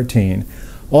 2013,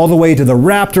 all the way to the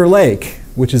Raptor Lake,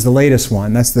 which is the latest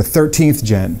one. That's the 13th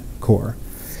gen core.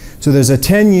 So there's a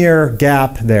 10-year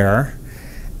gap there.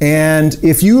 And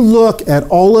if you look at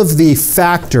all of the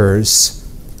factors,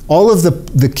 all of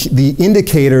the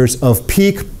indicators of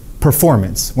peak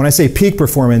performance, when I say peak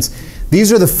performance,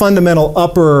 these are the fundamental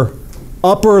upper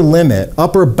limit,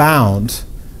 upper bound,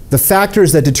 the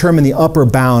factors that determine the upper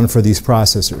bound for these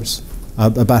processors,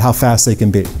 about how fast they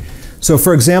can be. So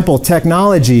for example,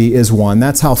 technology is one.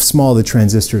 That's how small the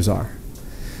transistors are.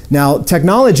 Now,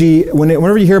 technology,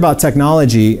 whenever you hear about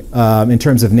technology in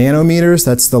terms of nanometers,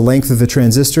 that's the length of the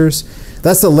transistors.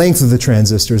 That's the length of the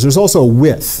transistors. There's also a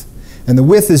width. And the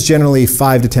width is generally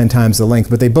 5 to 10 times the length,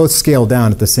 but they both scale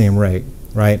down at the same rate,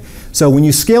 right? So when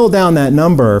you scale down that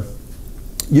number,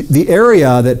 the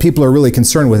area that people are really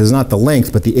concerned with is not the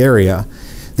length, but the area.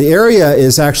 The area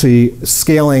is actually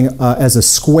scaling as a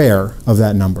square of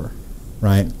that number,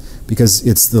 right? Because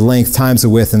it's the length times the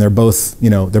width, and they're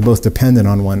both dependent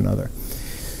on one another.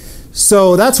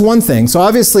 So that's one thing. So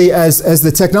obviously, as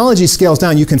the technology scales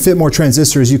down, you can fit more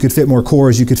transistors, you could fit more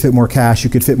cores, you could fit more cache, you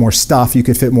could fit more stuff, you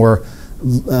could fit more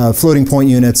floating point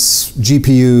units,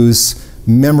 GPUs,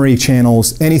 memory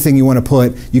channels, anything you want to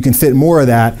put, you can fit more of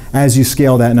that as you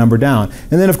scale that number down.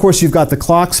 And then of course you've got the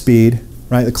clock speed,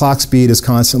 right? The clock speed is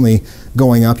constantly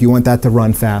going up. You want that to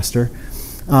run faster.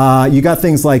 You got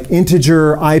things like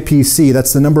integer IPC,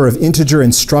 that's the number of integer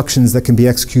instructions that can be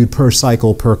executed per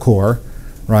cycle per core,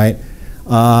 right?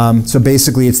 So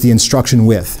basically it's the instruction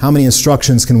width. How many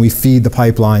instructions can we feed the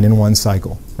pipeline in one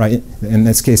cycle, right? In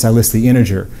this case I list the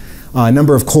integer.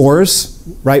 Number of cores,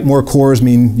 right? More cores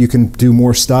mean you can do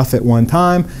more stuff at one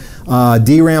time.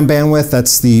 DRAM bandwidth,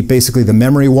 that's basically the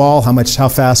memory wall, how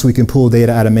fast we can pull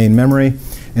data out of main memory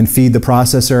and feed the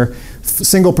processor.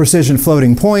 Single precision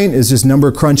floating point is just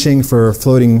number crunching for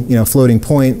floating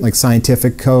point, like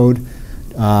scientific code,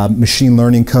 machine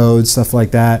learning code, stuff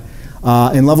like that.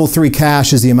 And level 3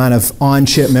 cache is the amount of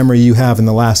on-chip memory you have in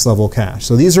the last level cache.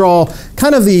 So these are all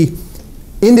kind of the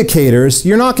indicators.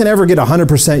 You're not going to ever get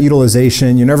 100%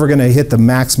 utilization. You're never going to hit the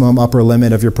maximum upper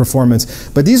limit of your performance.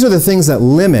 But these are the things that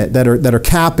limit, that are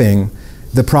capping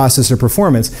the processor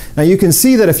performance. Now you can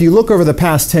see that if you look over the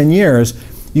past 10 years,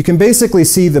 you can basically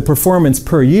see the performance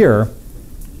per year,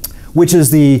 which is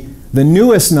the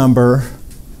newest number,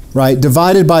 right,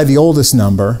 divided by the oldest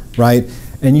number, right,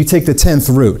 and you take the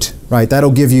 10th root, right?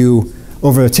 That'll give you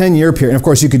over a 10-year period. And of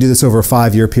course, you could do this over a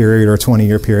 5-year period or a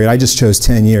 20-year period. I just chose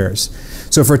 10 years.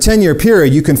 So for a 10-year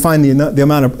period, you can find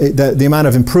the amount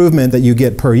of improvement that you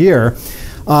get per year.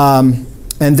 And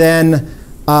then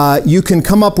you can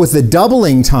come up with the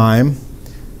doubling time.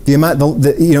 The amount,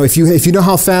 you know, if you know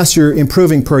how fast you're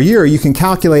improving per year, you can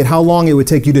calculate how long it would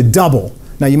take you to double.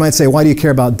 Now you might say, why do you care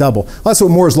about double? Well, that's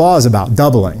what Moore's law is about,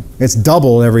 doubling. It's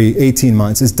doubled every 18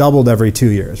 months. It's doubled every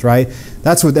 2 years, right?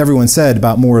 That's what everyone said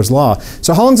about Moore's law.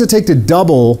 So how long does it take to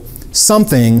double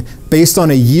something based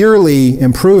on a yearly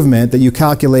improvement that you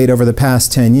calculate over the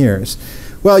past 10 years?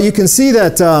 Well, you can see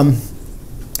that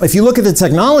if you look at the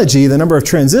technology, the number of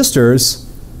transistors,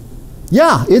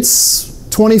 yeah, it's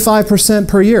 25%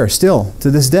 per year still to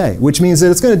this day, which means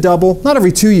that it's going to double, not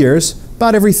every 2 years,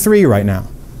 about every 3 right now.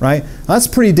 Right? That's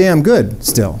pretty damn good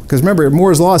still. Because remember,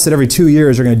 Moore's law said every 2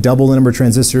 years you're going to double the number of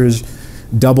transistors,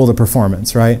 double the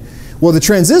performance, right? Well, the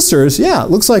transistors, yeah,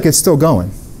 it looks like it's still going.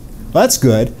 Well, that's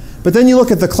good. But then you look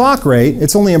at the clock rate,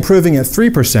 it's only improving at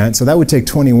 3%, so that would take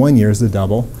 21 years to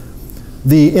double.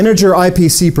 The integer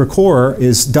IPC per core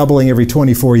is doubling every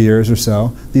 24 years or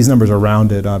so. These numbers are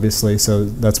rounded, obviously, so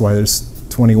that's why there's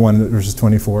 21 versus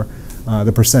 24.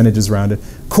 The percentage is rounded.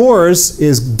 Cores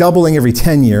is doubling every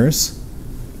 10 years.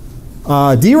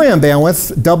 DRAM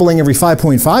bandwidth doubling every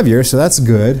 5.5 years, so that's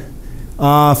good.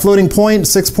 Floating point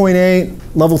 6.8,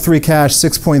 level 3 cache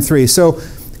 6.3. So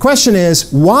the question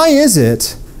is, why is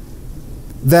it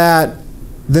that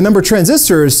the number of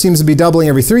transistors seems to be doubling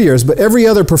every 3 years, but every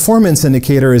other performance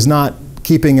indicator is not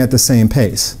keeping at the same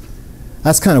pace?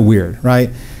 That's kind of weird,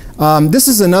 right? This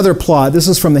is another plot. This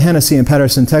is from the Hennessy and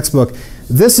Pedersen textbook.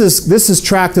 This is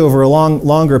tracked over a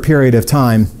longer period of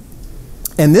time.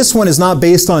 And this one is not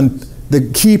based on the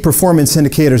key performance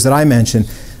indicators that I mentioned.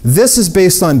 This is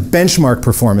based on benchmark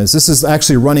performance. This is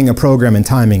actually running a program and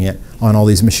timing it on all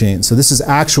these machines. So this is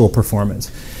actual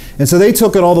performance. And so they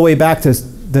took it all the way back to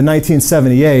the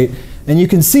 1978. And you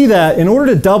can see that in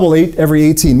order to double every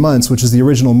 18 months, which is the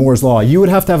original Moore's law, you would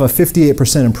have to have a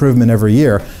 58% improvement every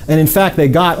year. And in fact, they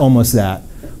got almost that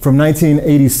from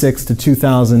 1986 to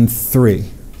 2003.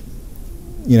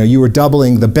 You know, you were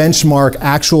doubling the benchmark,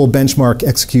 actual benchmark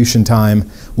execution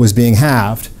time was being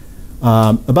halved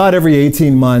about every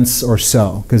 18 months or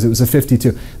so, because it was a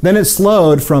 52. Then it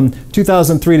slowed from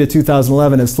 2003 to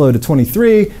 2011, it slowed to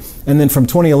 23, and then from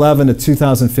 2011 to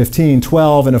 2015,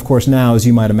 12, and of course now, as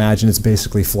you might imagine, it's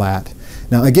basically flat.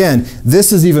 Now again,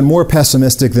 this is even more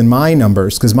pessimistic than my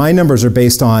numbers, because my numbers are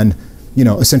based on, you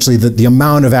know, essentially the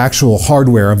amount of actual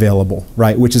hardware available,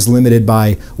 right, which is limited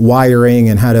by wiring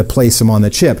and how to place them on the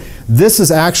chip. This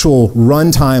is actual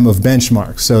runtime of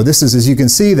benchmarks. So this is, as you can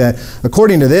see, that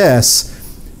according to this,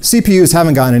 CPUs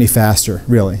haven't gotten any faster,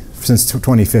 really, since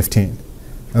 2015,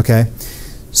 okay?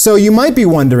 So you might be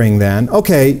wondering then,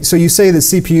 okay, so you say that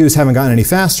CPUs haven't gotten any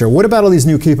faster. What about all these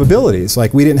new capabilities?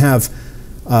 Like we didn't have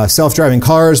self-driving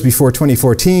cars before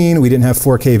 2014. We didn't have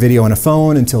 4K video on a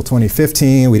phone until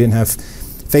 2015. We didn't have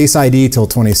Face ID till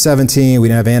 2017. We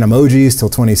didn't have Animojis till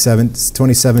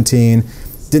 2017.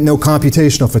 Didn't know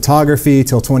computational photography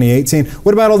till 2018.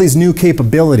 What about all these new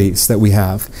capabilities that we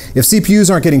have? If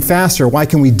CPUs aren't getting faster, why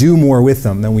can we do more with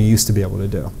them than we used to be able to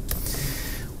do?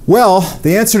 Well,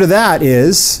 the answer to that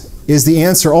is the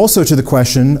answer also to the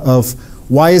question of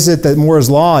why is it that Moore's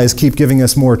law is keep giving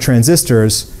us more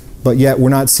transistors, but yet we're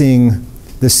not seeing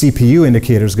the CPU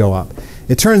indicators go up.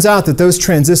 It turns out that those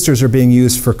transistors are being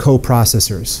used for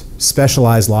coprocessors,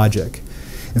 specialized logic.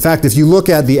 In fact, if you look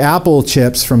at the Apple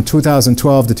chips from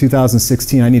 2012 to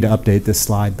 2016, I need to update this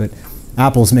slide, but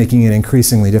Apple's making it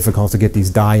increasingly difficult to get these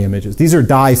dye images. These are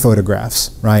dye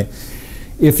photographs, right?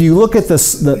 If you look at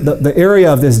this, the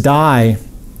area of this dye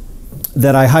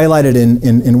that I highlighted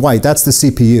in white, that's the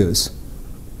CPUs.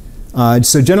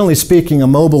 So generally speaking, a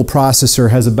mobile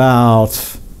processor has about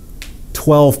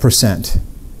 12%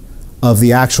 of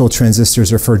the actual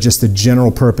transistors are for just the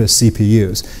general purpose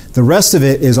CPUs. The rest of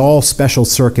it is all special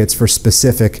circuits for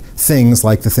specific things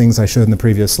like the things I showed in the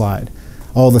previous slide.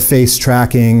 All the face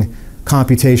tracking,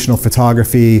 computational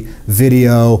photography,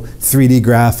 video, 3D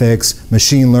graphics,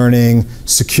 machine learning,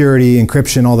 security,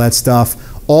 encryption, all that stuff,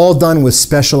 all done with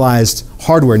specialized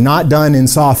hardware, not done in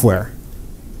software.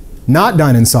 Not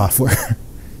done in software.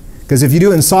 Because if you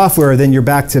do it in software, then you're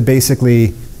back to basically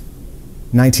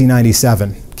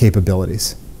 1997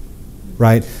 capabilities,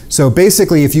 right? So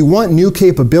basically, if you want new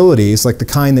capabilities, like the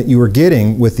kind that you were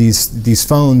getting with these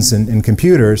phones and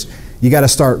computers, you got to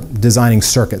start designing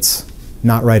circuits,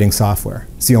 not writing software.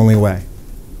 It's the only way.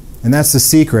 And that's the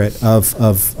secret of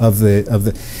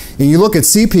the. And you look at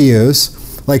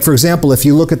CPUs, like for example, if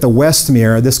you look at the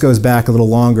Westmere, this goes back a little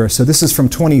longer. So this is from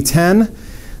 2010.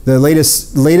 The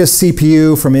latest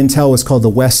CPU from Intel was called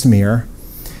the Westmere.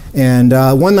 And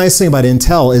one nice thing about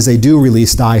Intel is they do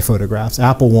release die photographs.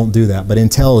 Apple won't do that, but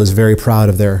Intel is very proud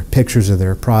of their pictures of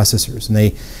their processors. And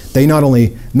they not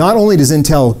only does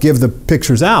Intel give the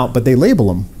pictures out, but they label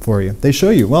them for you. They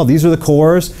show you, well, these are the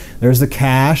cores, there's the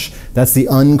cache, that's the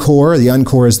uncore. The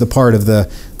uncore is the part of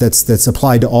that's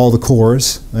applied to all the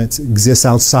cores. It exists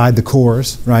outside the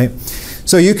cores, right?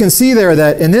 So you can see there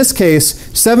that in this case,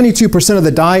 72% of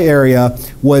the die area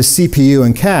was CPU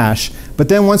and cache. But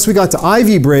then once we got to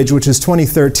Ivy Bridge, which is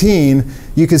 2013,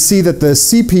 you can see that the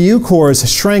CPU cores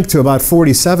shrank to about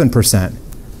 47%.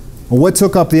 Well, what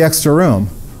took up the extra room?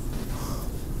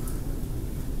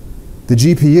 The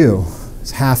GPU.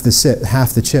 It's half the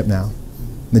chip now.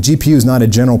 The GPU is not a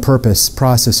general purpose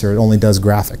processor. It only does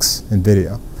graphics and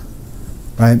video,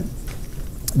 right?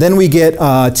 Then we get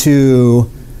to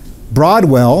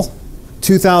Broadwell,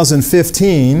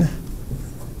 2015.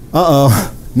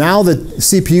 Uh-oh. Now the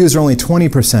CPUs are only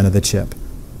 20% of the chip.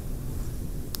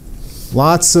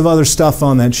 Lots of other stuff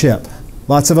on that chip.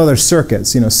 Lots of other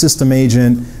circuits, you know, system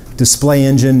agent, display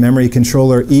engine, memory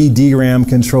controller, EDRAM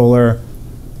controller,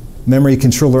 memory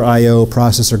controller I/O,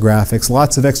 processor graphics.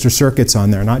 Lots of extra circuits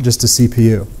on there, not just a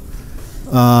CPU.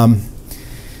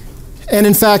 And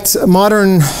in fact,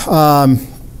 modern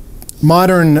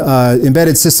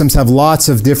embedded systems have lots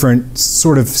of different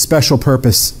sort of special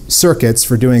purpose circuits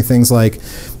for doing things like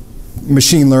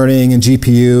machine learning and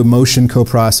GPU, motion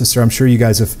coprocessor. I'm sure you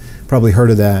guys have probably heard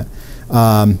of that.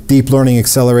 Deep learning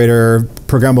accelerator,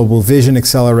 programmable vision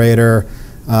accelerator,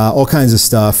 all kinds of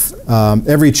stuff.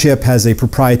 Every chip has a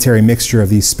proprietary mixture of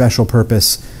these special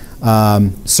purpose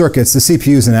circuits. The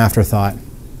CPU is an afterthought.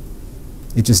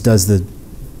 It just does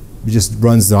it just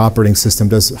runs the operating system,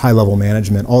 does high-level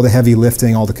management. All the heavy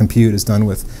lifting, all the compute is done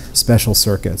with special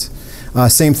circuits.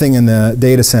 Same thing in the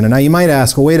data center. Now you might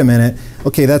ask, well, wait a minute.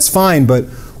 Okay, that's fine, but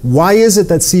why is it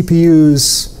that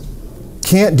CPUs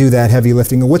can't do that heavy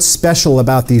lifting? What's special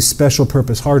about these special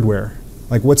purpose hardware?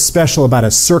 Like what's special about a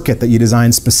circuit that you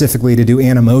designed specifically to do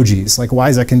animojis? Like why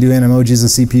is that can do animojis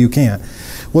the CPU can't?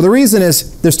 Well, the reason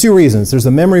is, there's two reasons. There's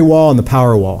the memory wall and the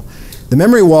power wall. The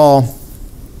memory wall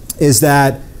is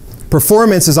that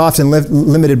performance is often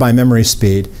limited by memory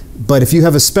speed, but if you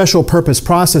have a special purpose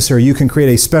processor, you can create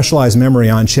a specialized memory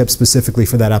on chip specifically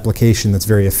for that application that's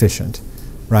very efficient,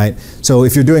 right? So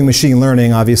if you're doing machine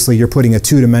learning, obviously you're putting a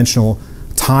two-dimensional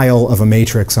tile of a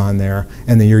matrix on there,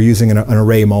 and then you're using an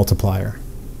array multiplier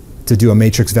to do a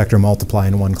matrix vector multiply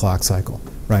in one clock cycle,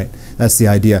 right? That's the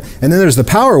idea. And then there's the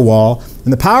power wall,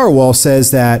 and the power wall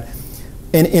says that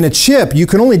in a chip, you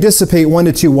can only dissipate 1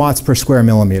 to 2 watts per square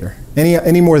millimeter.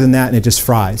 Any more than that, and it just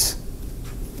fries.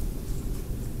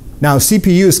 Now,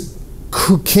 CPUs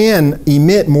can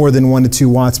emit more than 1 to 2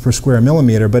 watts per square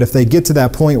millimeter, but if they get to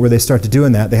that point where they start to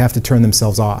doing that, they have to turn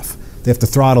themselves off. They have to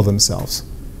throttle themselves,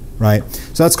 right?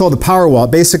 So that's called the power wall.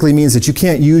 It basically means that you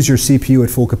can't use your CPU at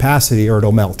full capacity or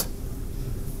it'll melt,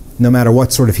 no matter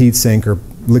what sort of heat sink or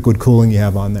liquid cooling you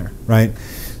have on there, right?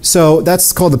 So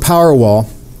that's called the power wall.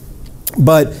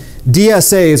 But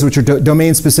DSAs, which are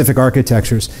domain-specific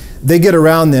architectures, they get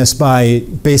around this by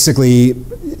basically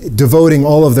devoting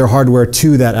all of their hardware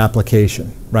to that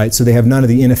application, right? So they have none of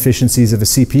the inefficiencies of a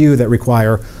CPU that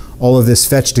require all of this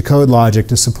fetch decode logic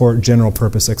to support general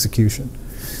purpose execution.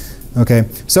 Okay,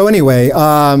 so anyway,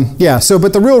 yeah, so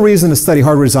but the real reason to study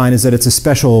hardware design is that it's a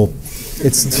special,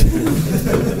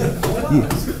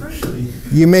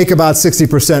 you make about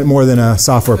 60% more than a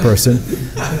software person.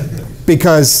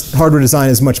 Because hardware design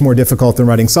is much more difficult than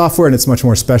writing software, and it's much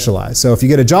more specialized. So if you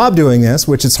get a job doing this,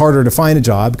 which it's harder to find a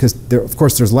job, because of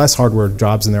course there's less hardware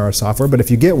jobs than there are software, but if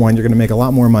you get one, you're going to make a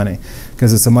lot more money,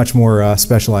 because it's a much more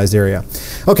specialized area.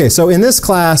 Okay, so in this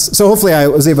class, so hopefully I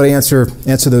was able to answer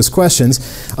those questions.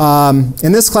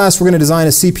 In this class, we're going to design a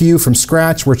CPU from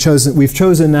scratch. We've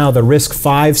chosen now the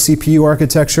RISC-V CPU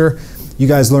architecture. You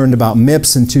guys learned about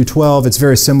MIPS in 212. It's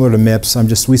very similar to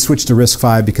MIPS. We switched to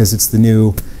RISC-V because it's the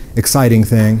new exciting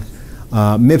thing.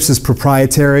 MIPS is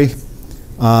proprietary,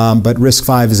 but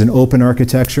RISC-V is an open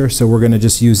architecture, so we're going to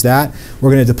just use that.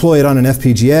 We're going to deploy it on an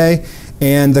FPGA,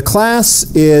 and the class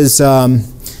is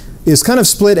is kind of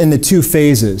split into two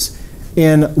phases.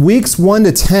 In weeks 1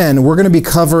 to 10, we're going to be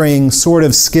covering sort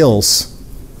of skills,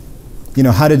 you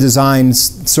know, how to design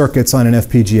circuits on an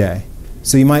FPGA.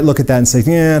 So you might look at that and say,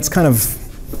 yeah, it's kind of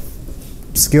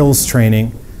skills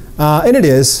training. And it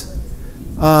is.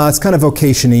 It's kind of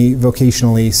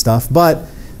vocationally stuff. But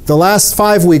the last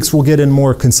 5 weeks, we'll get in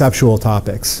more conceptual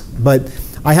topics. But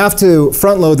I have to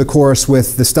front load the course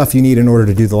with the stuff you need in order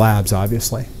to do the labs,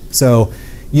 obviously. So,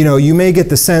 you know, you may get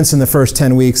the sense in the first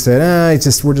 10 weeks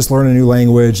that we're just learning a new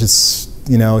language. It's,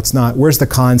 you know, it's not, where's the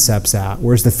concepts at?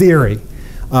 Where's the theory?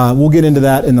 We'll get into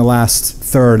that in the last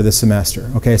third of the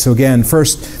semester. Okay, so again,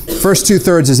 first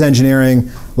 2/3 is engineering,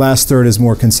 last third is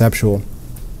more conceptual.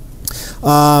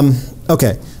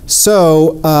 Okay,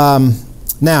 so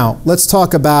now let's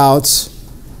talk about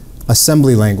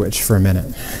assembly language for a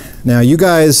minute. Now you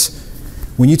guys,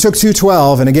 when you took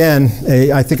 212, and again,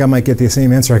 I think I might get the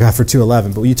same answer I got for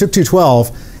 211, but when you took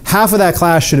 212, half of that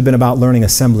class should have been about learning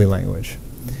assembly language.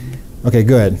 Okay,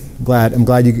 good. I'm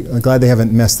glad they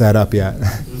haven't messed that up yet.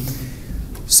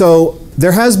 So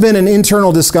there has been an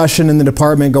internal discussion in the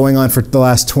department going on for the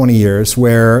last 20 years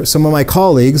where some of my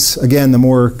colleagues, again, the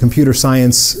more computer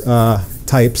science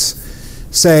types,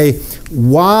 say,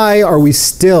 why are we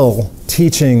still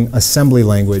teaching assembly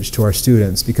language to our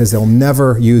students? Because they'll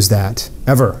never use that,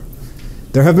 ever.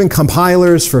 There have been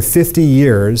compilers for 50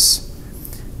 years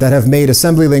that have made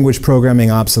assembly language programming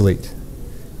obsolete.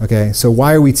 Okay, so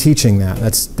why are we teaching that?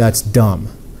 That's dumb.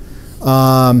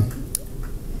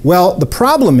 Well, the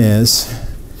problem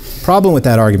with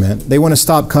that argument, they want to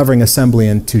stop covering assembly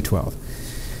in 212.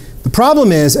 The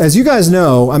problem is, as you guys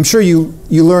know, I'm sure you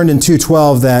learned in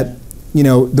 212 that, you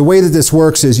know, the way that this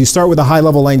works is you start with a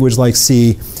high-level language like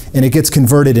C, and it gets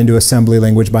converted into assembly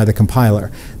language by the compiler.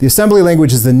 The assembly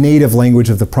language is the native language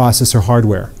of the processor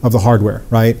hardware,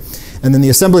 right? And then the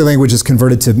assembly language is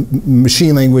converted to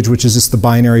machine language, which is just the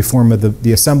binary form of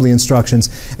the assembly instructions,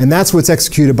 and that's what's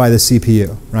executed by the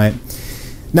CPU, right?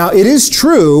 Now, it is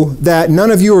true that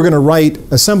none of you are going to write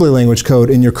assembly language code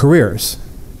in your careers,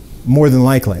 more than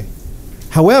likely.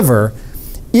 However,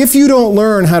 if you don't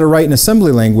learn how to write an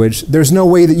assembly language, there's no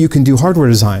way that you can do hardware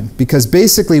design, because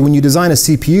basically when you design a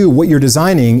CPU, what you're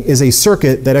designing is a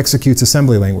circuit that executes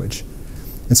assembly language.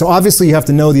 And so obviously you have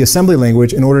to know the assembly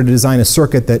language in order to design a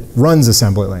circuit that runs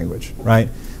assembly language, right?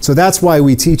 So that's why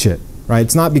we teach it, right?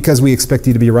 It's not because we expect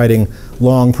you to be writing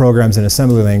long programs in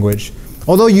assembly language.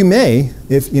 Although you may,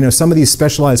 if you know some of these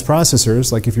specialized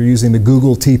processors, like if you're using the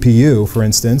Google TPU, for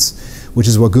instance, which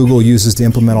is what Google uses to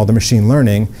implement all the machine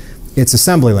learning, it's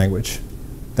assembly language.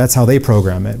 That's how they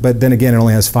program it. But then again, it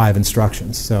only has 5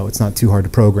 instructions, so it's not too hard to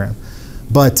program.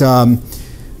 But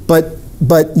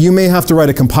you may have to write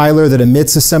a compiler that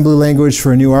emits assembly language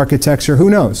for a new architecture.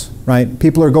 Who knows, right?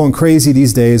 People are going crazy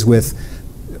these days with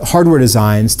hardware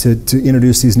designs to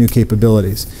introduce these new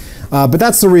capabilities. But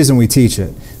that's the reason we teach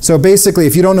it. So basically,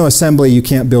 if you don't know assembly, you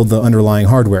can't build the underlying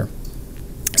hardware.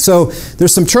 So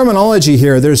there's some terminology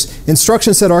here. There's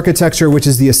instruction set architecture, which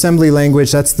is the assembly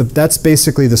language. That's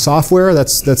basically the software.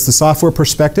 That's the software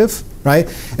perspective, right?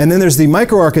 And then there's the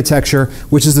microarchitecture,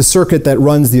 which is the circuit that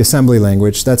runs the assembly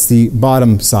language. That's the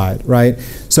bottom side, right?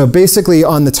 So basically,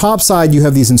 on the top side, you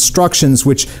have these instructions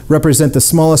which represent the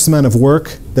smallest amount of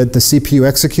work that the CPU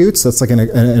executes. That's like an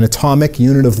atomic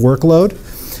unit of workload,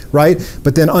 right?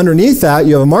 But then underneath that,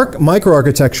 you have a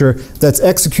microarchitecture that's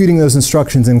executing those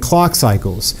instructions in clock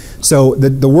cycles. So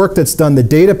the work that's done, the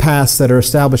data paths that are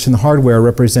established in the hardware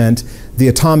represent the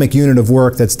atomic unit of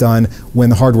work that's done when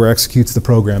the hardware executes the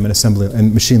program in assembly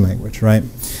and machine language, right?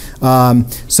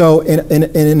 So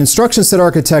an instruction set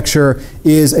architecture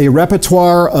is a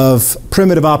repertoire of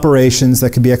primitive operations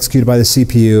that can be executed by the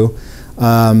CPU.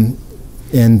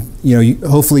 And you know,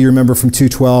 hopefully you remember from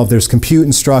 212, there's compute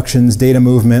instructions, data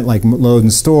movement like load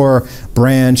and store,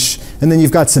 branch, and then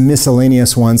you've got some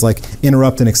miscellaneous ones like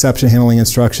interrupt and exception handling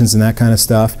instructions and that kind of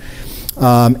stuff.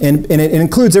 And it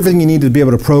includes everything you need to be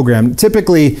able to program.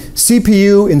 Typically,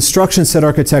 CPU instruction set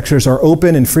architectures are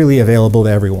open and freely available to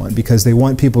everyone because they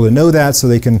want people to know that so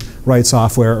they can write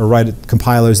software or write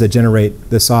compilers that generate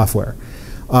the software.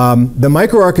 The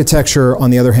microarchitecture,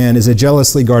 on the other hand, is a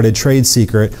jealously guarded trade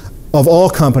secret of all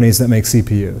companies that make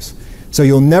CPUs. So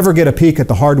you'll never get a peek at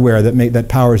the hardware that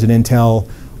powers an Intel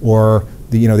or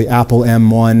the Apple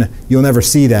M1. You'll never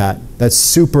see that. That's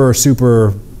super,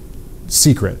 super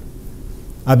secret.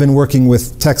 I've been working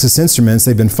with Texas Instruments.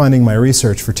 They've been funding my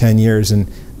research for 10 years,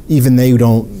 and even they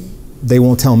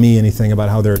won't tell me anything about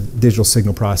how their digital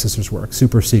signal processors work.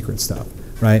 Super secret stuff,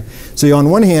 right? So on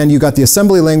one hand, you've got the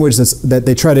assembly language that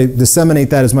they try to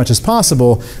disseminate that as much as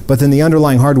possible, but then the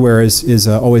underlying hardware is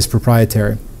always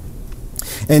proprietary.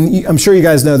 And I'm sure you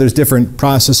guys know there's different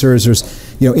processors. There's,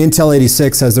 Intel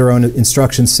 86 has their own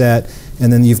instruction set,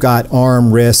 and then you've got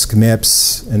ARM, RISC,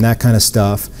 MIPS, and that kind of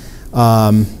stuff.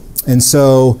 And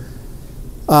so,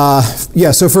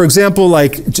 so for example,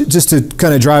 like just to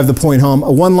kind of drive the point home,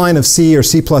 one line of C or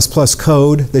C++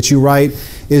 code that you write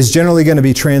is generally going to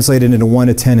be translated into 1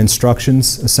 to 10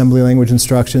 instructions, assembly language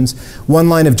instructions. One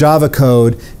line of Java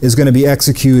code is going to be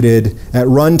executed at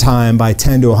runtime by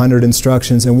 10 to 100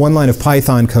 instructions, and one line of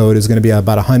Python code is going to be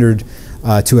about 100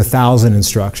 to 1,000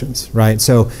 instructions, right?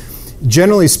 So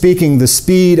generally speaking, the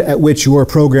speed at which your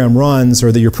program runs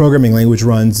or that your programming language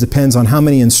runs depends on how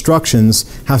many instructions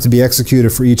have to be executed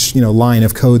for each line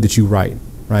of code that you write,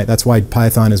 right? That's why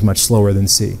Python is much slower than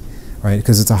C, right?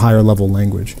 Because it's a higher level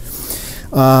language.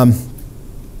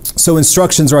 So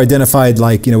instructions are identified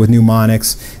like, with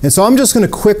mnemonics. And so I'm just going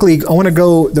to quickly,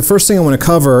 the first thing I want to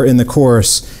cover in the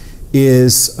course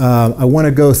is I want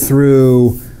to go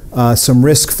through some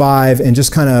RISC-V and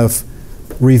just kind of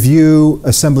review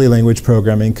assembly language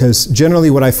programming, because generally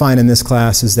what I find in this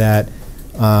class is that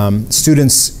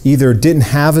students either didn't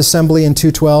have assembly in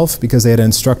 212 because they had an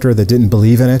instructor that didn't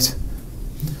believe in it,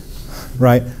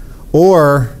 right?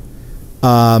 Or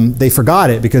they forgot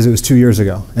it because it was 2 years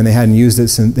ago and they hadn't used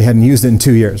it in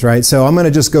 2 years, right? So I'm going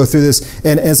to just go through this,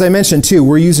 and as I mentioned too,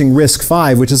 we're using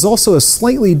RISC-V, which is also a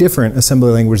slightly different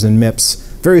assembly language than MIPS.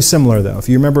 Very similar though. If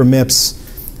you remember MIPS,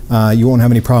 you won't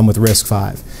have any problem with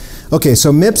RISC-V. Okay,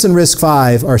 so MIPS and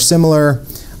RISC-V are similar.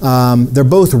 They're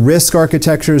both RISC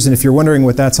architectures, and if you're wondering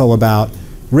what that's all about,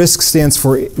 RISC stands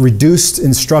for Reduced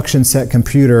Instruction Set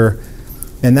Computer,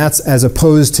 and that's as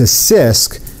opposed to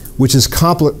CISC, which is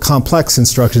Complex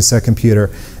Instruction Set Computer.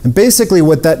 And basically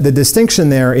what the distinction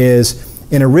there is,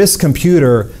 in a RISC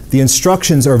computer, the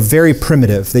instructions are very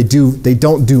primitive. They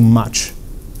don't do much.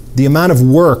 The amount of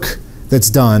work that's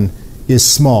done is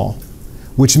small,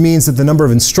 which means that the number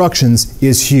of instructions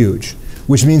is huge,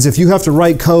 which means if you have to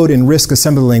write code in RISC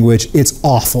assembly language, it's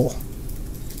awful,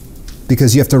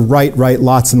 because you have to write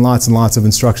lots and lots and lots of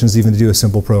instructions even to do a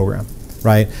simple program,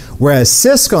 right? Whereas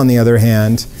CISC, on the other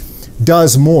hand,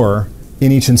 does more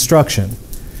in each instruction.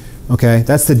 Okay,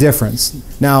 that's the difference.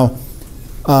 Now,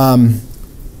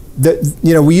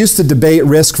 we used to debate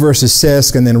RISC versus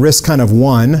CISC, and then RISC kind of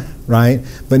won, right?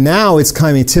 But now it's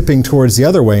kind of tipping towards the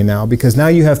other way now, because now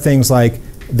you have things like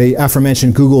the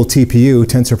aforementioned Google TPU,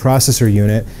 Tensor Processor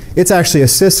Unit. It's actually a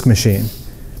CISC machine.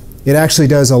 It actually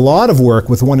does a lot of work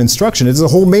with one instruction. It does a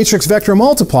whole matrix vector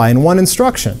multiply in one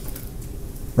instruction,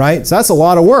 right? So that's a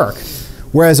lot of work.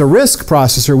 Whereas a RISC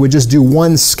processor would just do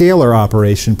one scalar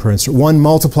operation per instruction, one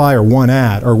multiply or one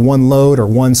add, or one load or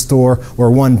one store or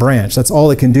one branch. That's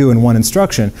all it can do in one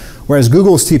instruction. Whereas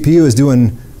Google's TPU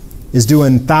is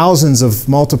doing thousands of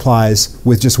multiplies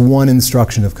with just one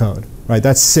instruction of code, right?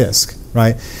 That's CISC,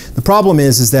 right? The problem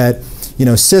is that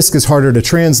CISC is harder to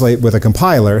translate with a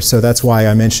compiler, so that's why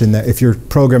I mentioned that if you're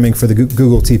programming for the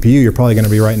Google TPU, you're probably going to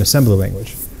be writing assembly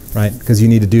language, right? Because you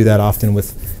need to do that often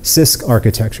with CISC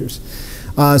architectures.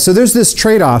 So there's this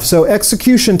trade-off. So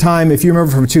execution time, if you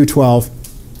remember from 212,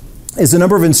 is the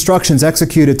number of instructions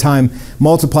executed time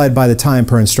multiplied by the time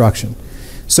per instruction.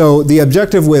 So the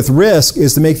objective with RISC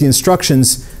is to make the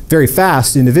instructions very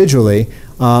fast individually,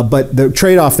 but the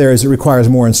trade-off there is it requires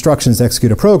more instructions to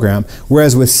execute a program.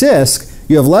 Whereas with CISC,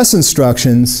 you have less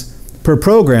instructions per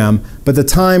program, but the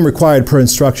time required per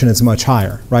instruction is much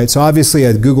higher, right? So obviously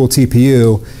at Google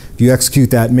TPU, if you execute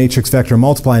that matrix vector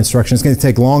multiply instruction, it's going to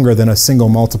take longer than a single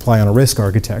multiply on a RISC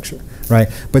architecture, right?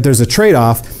 But there's a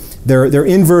trade-off. They're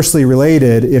inversely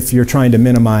related if you're trying to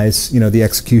minimize, the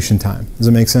execution time. Does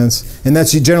that make sense? And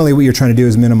that's generally what you're trying to do,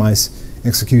 is minimize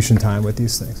execution time with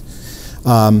these things.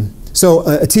 So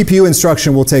a TPU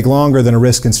instruction will take longer than a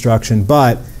RISC instruction,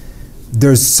 but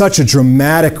there's such a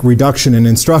dramatic reduction in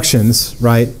instructions,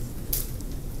 right?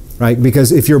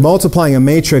 Because if you're multiplying a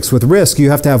matrix with RISC, you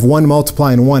have to have one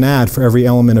multiply and one add for every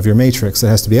element of your matrix that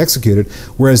has to be executed,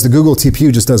 whereas the Google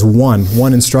TPU just does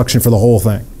one instruction for the whole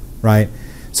thing, right?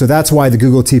 So that's why the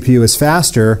Google TPU is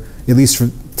faster, at least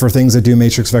for things that do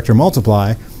matrix vector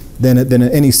multiply, than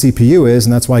any CPU is,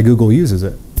 and that's why Google uses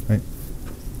it, right?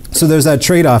 So there's that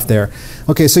trade-off there.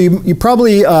 Okay, so you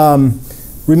probably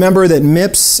remember that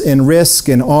MIPS and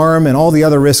RISC and ARM and all the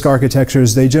other RISC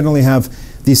architectures, they generally have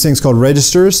these things called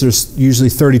registers. There's usually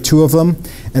 32 of them,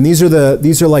 and these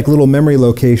are like little memory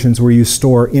locations where you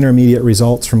store intermediate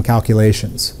results from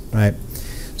calculations, right?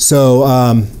 So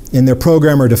and they're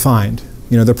programmer defined.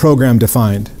 They're program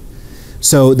defined.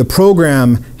 So the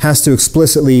program has to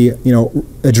explicitly,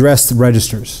 address the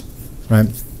registers, right?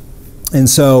 And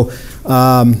so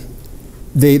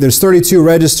there's 32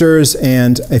 registers,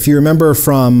 and if you remember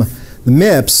from The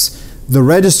MIPS, the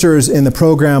registers in the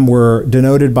program were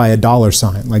denoted by a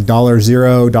 $, like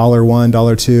 $0, $1,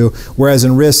 $2, whereas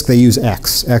in RISC they use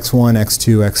X, X1,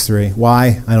 X2, X3.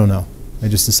 Why? I don't know. I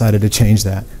just decided to change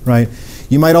that, right?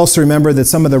 You might also remember that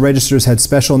some of the registers had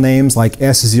special names like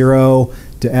S0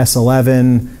 to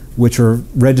S11, which were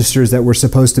registers that were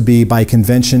supposed to be by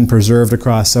convention preserved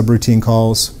across subroutine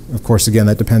calls. Of course, again,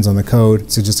 that depends on the code.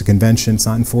 It's just a convention. It's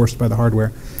not enforced by the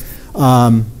hardware.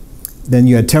 Then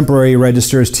you had temporary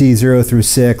registers, T0 through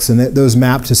 6, and those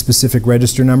map to specific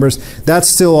register numbers. That's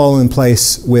still all in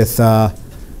place with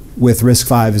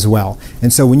RISC-V as well.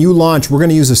 And so when you launch, we're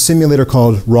going to use a simulator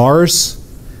called RARS.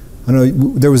 I know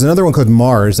there was another one called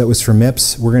MARS that was for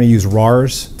MIPS. We're going to use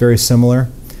RARS, very similar.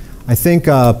 I think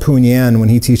Poon-Yan, when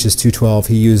he teaches 212,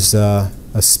 he used a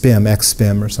SPIM,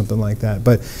 XSPIM or something like that.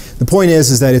 But the point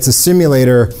is that it's a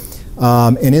simulator.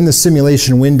 And in the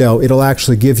simulation window, it'll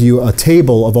actually give you a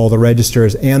table of all the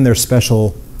registers and their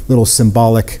special little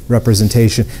symbolic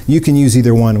representation. You can use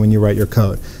either one when you write your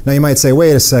code. Now you might say,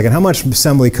 wait a second, how much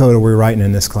assembly code are we writing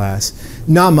in this class?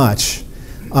 Not much,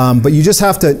 but you just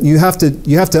have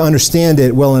to understand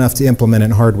it well enough to implement it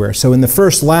in hardware. So in the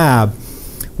first lab,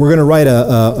 we're going to write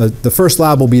the first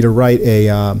lab will be to write a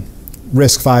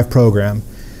RISC-V program,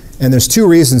 and there's two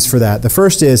reasons for that. The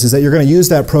first is that you're going to use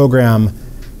that program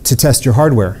to test your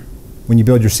hardware when you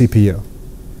build your CPU.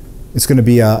 It's going to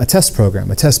be a test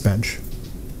program, a test bench,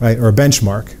 right, or a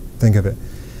benchmark, think of it.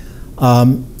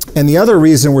 And the other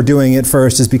reason we're doing it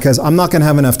first is because I'm not going to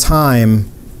have enough time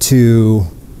to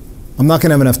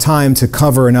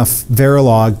cover enough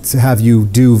Verilog to have you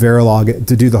do Verilog,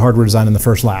 to do the hardware design in the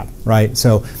first lab, right?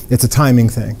 So it's a timing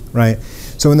thing, right?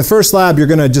 So in the first lab, you're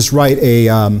going to just write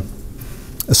a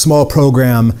small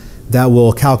program that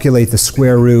will calculate the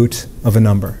square root of a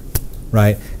number,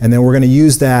 right? And then we're going to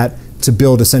use that to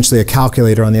build essentially a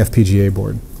calculator on the FPGA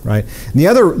board, right? And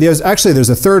there's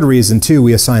a third reason too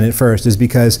we assign it first, is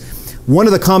because one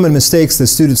of the common mistakes that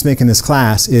students make in this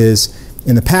class is,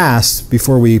 in the past,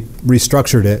 before we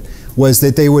restructured it, was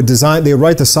that they would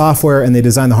write the software and they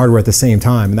design the hardware at the same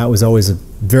time, and that was always a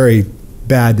very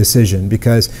bad decision,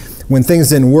 because when things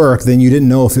didn't work, then you didn't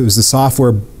know if it was the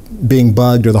software being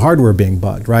bugged or the hardware being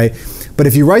bugged, right? But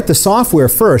if you write the software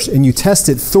first and you test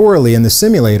it thoroughly in the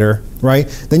simulator, right,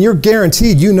 then you're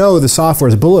guaranteed you know the software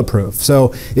is bulletproof.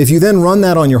 So if you then run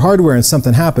that on your hardware and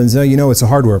something happens, you know it's a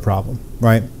hardware problem,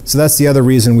 right? So that's the other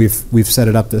reason we've set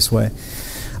it up this way.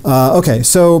 Okay,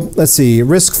 so let's see.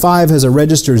 RISC-V has a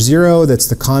register 0. That's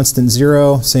the constant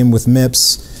 0. Same with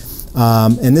MIPS.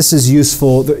 And this is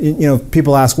useful. You know,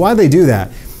 people ask why they do that.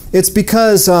 It's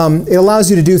because it allows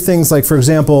you to do things like, for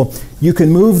example, you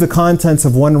can move the contents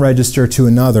of one register to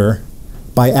another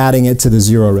by adding it to the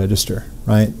 0 register,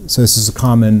 right? So this is a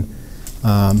common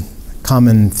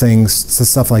thing,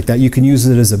 stuff like that. You can use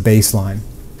it as a baseline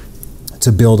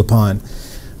to build upon.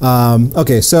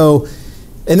 Okay, so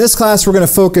in this class, we're going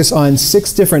to focus on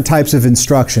 6 different types of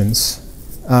instructions.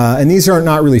 And these are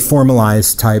not really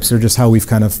formalized types. They're just how we've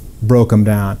kind of broke them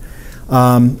down.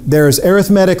 There's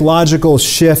arithmetic, logical,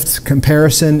 shift,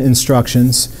 comparison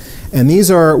instructions, and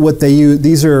these are what they use.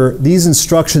 These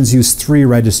instructions use 3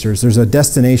 registers. There's a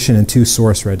destination and 2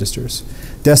 source registers.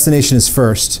 Destination is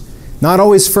first. Not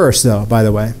always first, though, by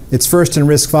the way. It's first in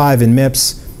RISC-V and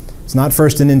MIPS. It's not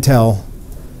first in Intel,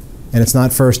 and it's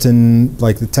not first in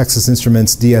like the Texas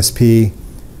Instruments DSP.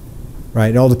 Right?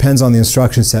 It all depends on the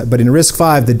instruction set. But in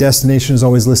RISC-V, the destination is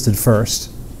always listed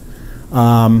first.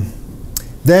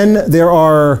 Then there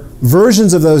are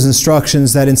versions of those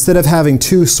instructions that instead of having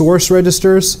 2 source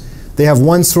registers, they have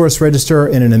 1 source register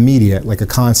and an immediate, like a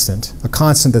constant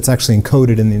that's actually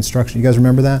encoded in the instruction. You guys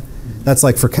remember that? That's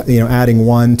like for adding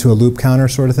 1 to a loop counter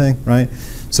sort of thing, right?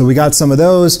 So we got some of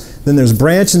those. Then there's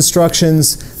branch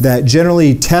instructions that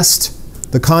generally test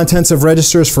the contents of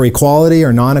registers for equality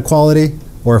or non-equality,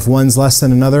 or if one's less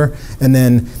than another. And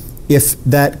then if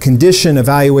that condition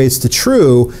evaluates to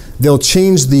true, they'll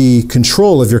change the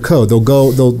control of your code.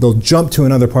 They'll jump to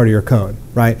another part of your code,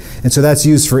 right? And so that's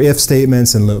used for if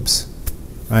statements and loops,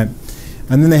 right?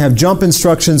 And then they have jump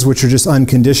instructions, which are just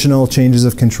unconditional changes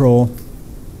of control.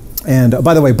 And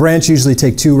by the way, branch usually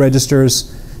take 2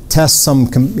 registers, test some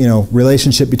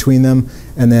relationship between them,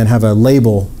 and then have a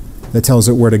label that tells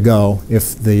it where to go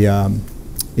if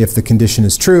the condition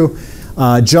is true.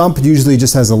 Jump usually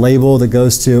just has a label that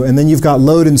goes to, and then you've got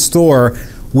load and store,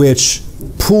 which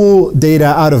pull data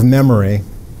out of memory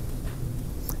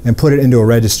and put it into a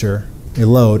register, a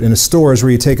load. And a store is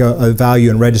where you take a value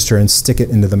and register and stick it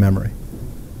into the memory,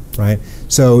 right?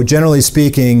 So generally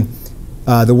speaking,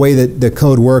 the way that the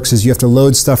code works is you have to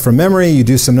load stuff from memory, you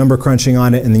do some number crunching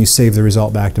on it, and then you save the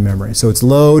result back to memory. So it's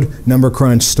load, number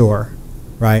crunch, store,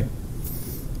 right?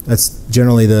 That's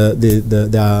generally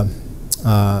the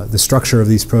structure of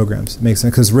these programs. Makes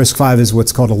sense, because RISC-V is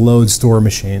what's called a load-store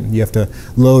machine. You have to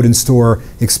load and store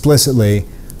explicitly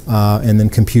and then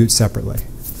compute separately.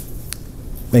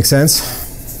 Make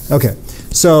sense? Okay.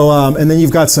 So, and then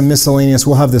you've got some miscellaneous.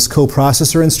 We'll have this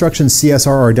coprocessor instruction,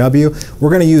 CSRRW. We're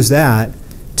going to use that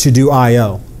to do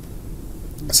I/O.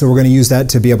 So we're going to use that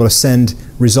to be able to send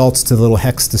results to the little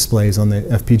hex displays on the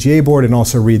FPGA board and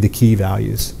also read the key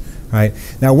values. Right?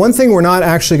 Now, one thing we're not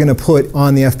actually going to put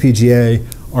on the FPGA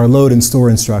are load and store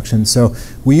instructions. So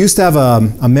we used to have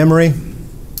a memory,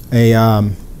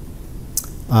 an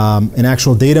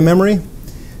actual data memory,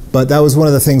 but that was one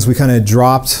of the things we kind of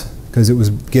dropped because it was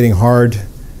getting hard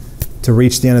to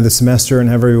reach the end of the semester and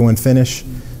have everyone finish.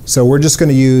 So we're just going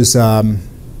to use,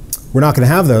 we're not going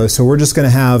to have those, so we're just going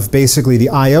to have basically the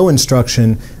I/O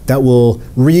instruction that will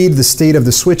read the state of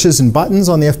the switches and buttons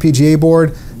on the FPGA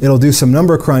board. It'll do some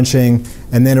number crunching,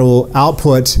 and then it will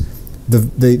output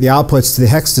the outputs to the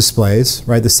hex displays,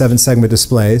 right, the 7-segment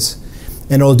displays.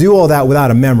 And it'll do all that without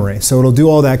a memory. So it'll do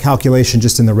all that calculation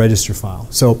just in the register file.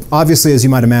 So obviously, as you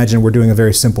might imagine, we're doing a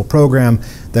very simple program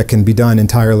that can be done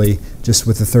entirely just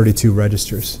with the 32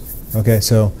 registers. Okay,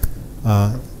 so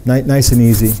nice and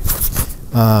easy.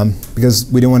 Because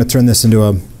we don't want to turn this into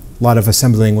a lot of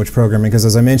assembly language programming, because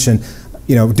as I mentioned,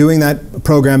 doing that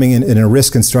programming in a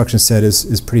RISC instruction set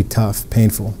is pretty tough,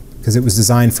 painful, because it was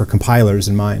designed for compilers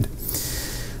in mind.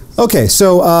 Okay,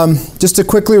 so just to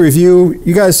quickly review,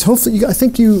 you guys, hopefully,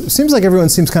 seems like everyone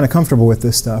seems kind of comfortable with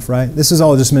this stuff, right? This is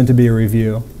all just meant to be a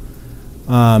review.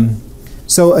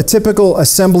 So a typical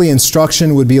assembly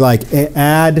instruction would be like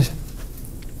add,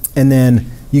 and then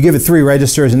you give it 3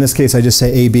 registers. In this case, I just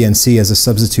say A, B, and C as a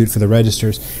substitute for the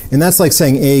registers. And that's like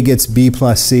saying A gets B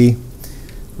plus C,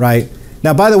 right?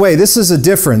 Now, by the way, this is a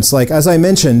difference. Like, as I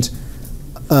mentioned,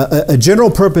 a general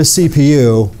purpose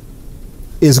CPU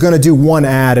is going to do one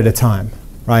add at a time,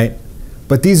 right?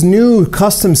 But these new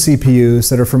custom CPUs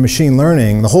that are for machine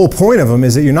learning, the whole point of them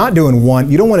is that you're not doing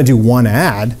one, you don't want to do one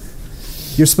add.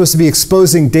 You're supposed to be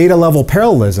exposing data level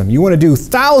parallelism. You want to do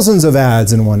thousands of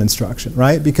adds in one instruction,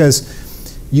 right? Because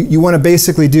you want to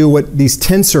basically do what these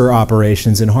tensor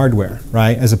operations in hardware,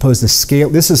 right? As opposed to scale.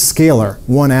 This is scalar,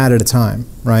 one add at a time,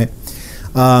 right?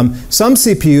 Some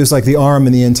CPUs, like the ARM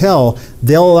and the Intel,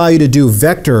 they'll allow you to do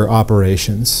vector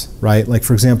operations, right? Like,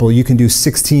 for example, you can do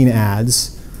 16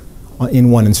 adds in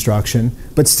one instruction,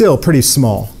 but still pretty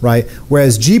small, right?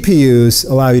 Whereas GPUs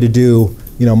allow you to do,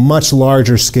 much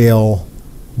larger scale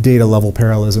data level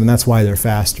parallelism, and that's why they're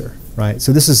faster, right?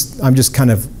 So this is, I'm just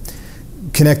kind of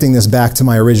connecting this back to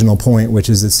my original point, which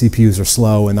is that CPUs are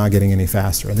slow and not getting any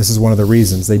faster. And this is one of the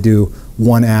reasons they do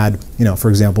one add, for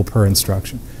example, per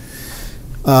instruction.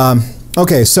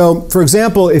 Okay, so for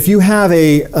example, if you have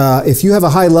a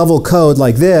high-level code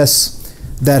like this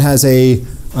that has a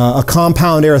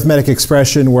compound arithmetic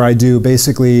expression where I do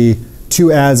basically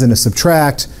 2 adds and a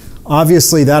subtract,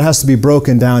 obviously that has to be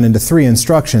broken down into 3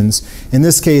 instructions. In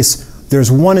this case, there's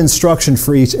 1 instruction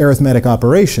for each arithmetic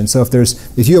operation. So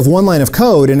if you have 1 line of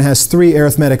code and it has 3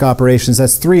 arithmetic operations,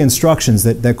 that's 3 instructions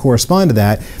that correspond to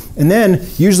that. And then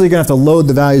usually you're going to have to load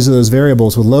the values of those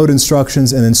variables with load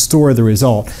instructions and then store the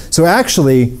result. So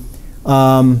actually,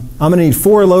 I'm going to need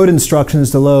 4 load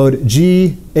instructions to load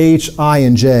G, H, I,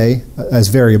 and J as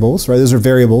variables, right? Those are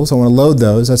variables. I want to load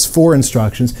those. That's 4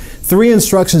 instructions. 3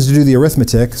 instructions to do the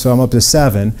arithmetic, so I'm up to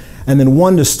 7. And then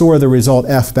 1 to store the result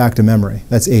F back to memory.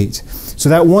 That's 8. So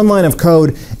that 1 line of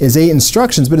code is 8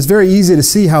 instructions, but it's very easy to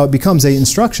see how it becomes 8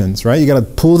 instructions, right? You got to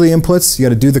pull the inputs, you got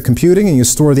to do the computing, and you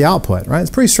store the output, right? It's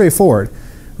pretty straightforward,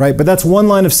 right? But that's 1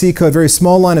 line of C code, very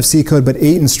small line of C code, but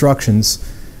 8 instructions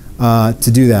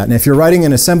to do that. And if you're writing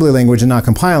an assembly language and not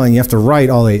compiling, you have to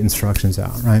write all 8 instructions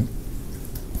out, right?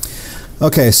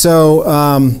 Okay, so,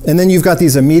 and then you've got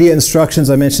these immediate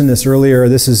instructions. I mentioned this earlier.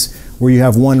 This is where you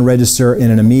have 1 register in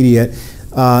an immediate.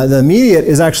 The immediate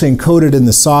is actually encoded in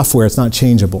the software. It's not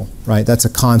changeable, right? That's a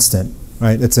constant,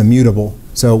 right? It's immutable.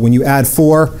 So when you add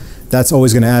 4, that's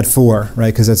always going to add 4,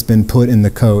 right? Because that's been put in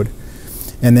the code.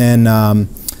 And then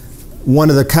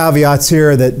one of the caveats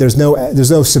here that there's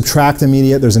no subtract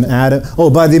immediate. There's an add. Oh,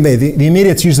 by the way, the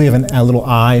immediates usually have a little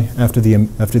I after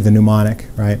the mnemonic,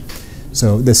 right?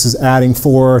 So this is adding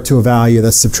 4 to a value.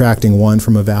 That's subtracting 1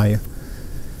 from a value.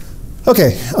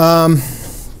 Okay.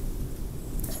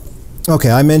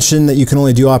 Okay, I mentioned that you can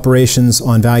only do operations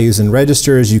on values in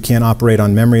registers. You can't operate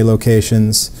on memory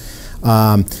locations.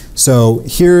 So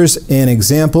here's an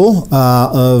example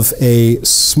of a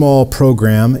small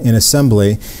program in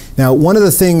assembly. Now, one of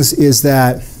the things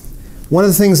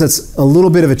that's a little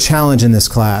bit of a challenge in this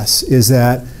class is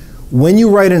that when you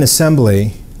write an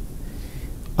assembly,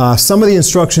 some of the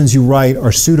instructions you write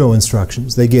are pseudo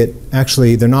instructions.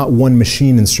 They're not one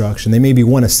machine instruction. They may be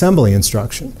one assembly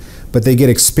instruction, but they get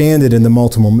expanded into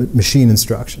multiple machine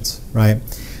instructions, right?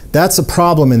 That's a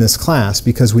problem in this class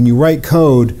because when you write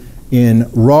code in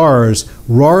RARS,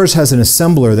 RARS has an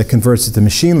assembler that converts it to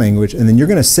machine language, and then you're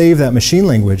going to save that machine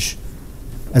language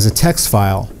as a text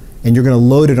file, and you're going to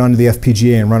load it onto the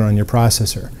FPGA and run it on your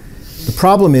processor. The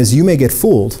problem is you may get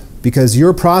fooled because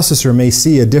your processor may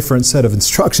see a different set of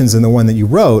instructions than the one that you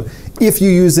wrote if you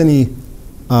use any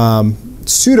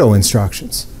pseudo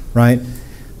instructions, right?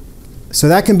 So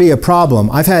that can be a problem.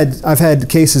 I've had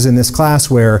cases in this class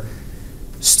where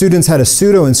students had a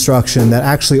pseudo instruction that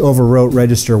actually overwrote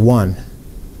register 1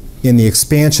 in the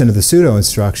expansion of the pseudo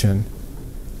instruction,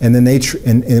 and then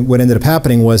and what ended up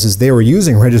happening was they were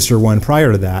using register 1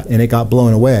 prior to that, and it got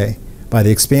blown away by the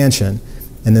expansion,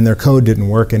 and then their code didn't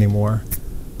work anymore.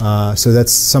 So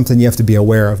that's something you have to be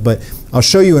aware of. But I'll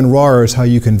show you in RARS how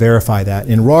you can verify that.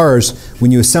 In RARS,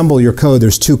 when you assemble your code,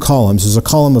 there's 2 columns. There's a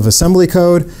column of assembly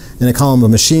code and a column of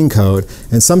machine code.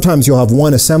 And sometimes you'll have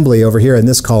one assembly over here in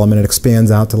this column, and it expands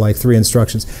out to like 3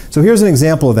 instructions. So here's an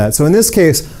example of that. So in this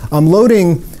case, I'm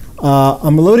loading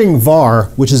var,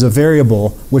 which is a variable,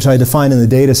 which I define in the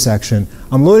data section.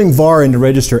 I'm loading var into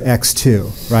register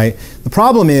x2, right? The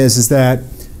problem is that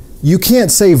you can't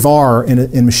say var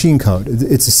in machine code.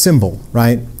 It's a symbol,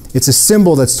 right? It's a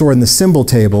symbol that's stored in the symbol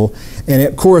table, and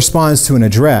it corresponds to an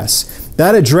address.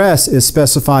 That address is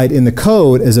specified in the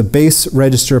code as a base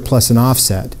register plus an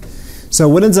offset. So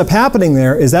what ends up happening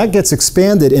there is that gets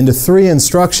expanded into 3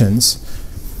 instructions.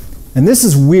 And this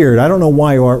is weird. I don't know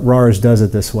why RARS does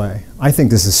it this way. I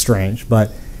think this is strange,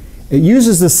 but it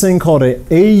uses this thing called a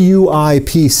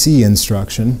AUIPC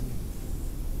instruction,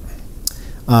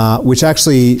 which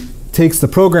actually takes the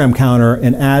program counter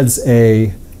and adds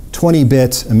a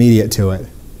 20-bit immediate to it,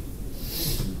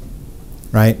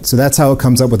 right? So that's how it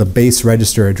comes up with a base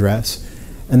register address.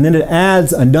 And then it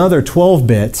adds another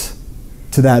 12-bit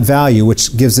to that value,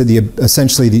 which gives it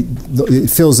it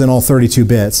fills in all 32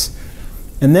 bits.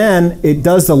 And then it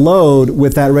does the load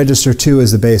with that register 2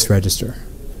 as the base register,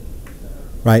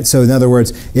 right? So in other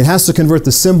words, it has to convert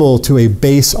the symbol to a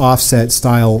base offset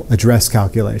style address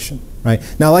calculation. Right?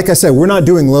 Now, like I said, we're not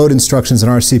doing load instructions in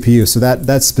our CPU, so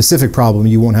that specific problem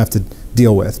you won't have to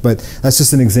deal with. But that's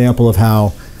just an example of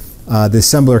how the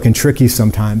assembler can trick you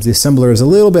sometimes. The assembler is a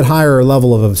little bit higher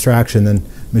level of abstraction than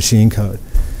machine code.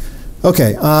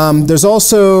 Okay, there's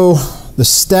also the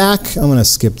stack. I'm going to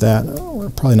skip that.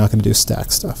 We're probably not going to do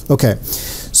stack stuff. Okay,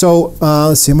 so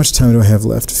let's see, how much time do I have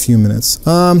left? A few minutes.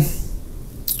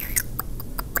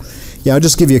 Yeah, I'll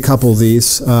just give you a couple of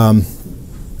these.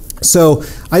 So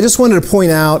I just wanted to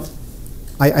point out,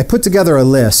 I put together a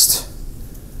list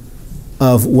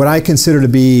of what I consider to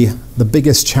be the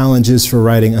biggest challenges for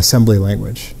writing assembly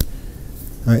language.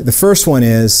 All right, the first one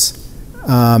is,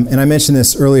 and I mentioned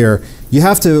this earlier, you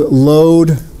have to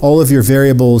load all of your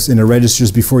variables into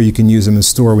registers before you can use them in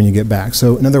store when you get back.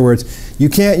 So in other words, you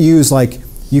can't use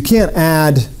you can't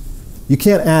add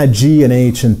G and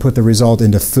H and put the result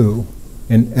into foo.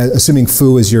 And assuming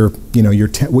foo is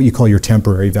what you call your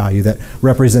temporary value that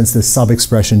represents this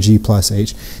sub-expression G plus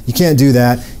H. You can't do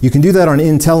that. You can do that on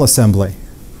Intel assembly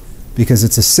because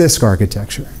it's a CISC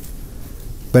architecture.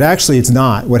 But actually it's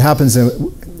not. What happens,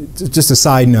 just a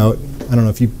side note, I don't know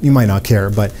if you might not care,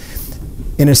 but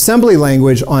in assembly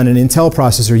language on an Intel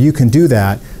processor you can do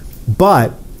that,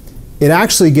 but it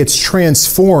actually gets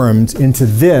transformed into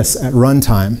this at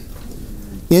runtime.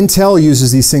 Intel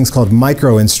uses these things called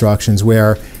micro instructions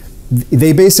where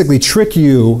they basically trick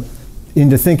you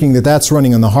into thinking that that's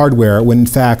running on the hardware when in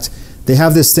fact they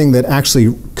have this thing that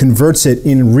actually converts it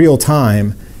in real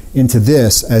time into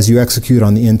this as you execute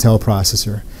on the Intel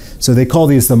processor. So they call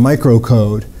these the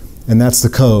microcode, and that's the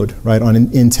code, right, on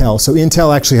Intel. So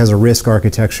Intel actually has a RISC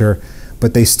architecture,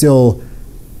 but they still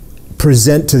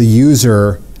present to the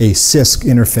user a CISC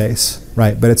interface,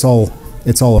 right? But it's all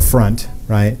a front,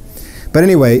 right? But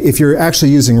anyway, if you're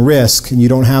actually using RISC and you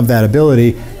don't have that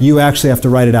ability, you actually have to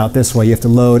write it out this way. You have to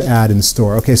load, add, and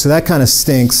store. Okay, so that kind of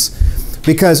stinks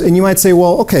because, and you might say,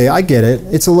 well, okay, I get it.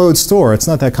 It's a load store. It's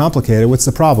not that complicated. What's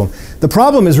the problem? The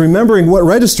problem is remembering what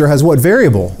register has what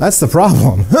variable. That's the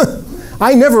problem.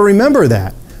 I never remember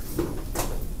that.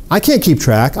 I can't keep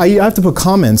track. I have to put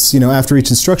comments, after each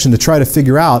instruction to try to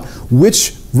figure out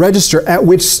which register at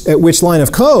which line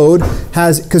of code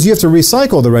has, because you have to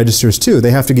recycle the registers too.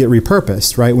 They have to get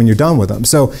repurposed, right, when you're done with them.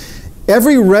 So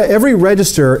every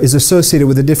register is associated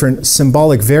with a different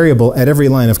symbolic variable at every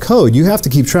line of code. You have to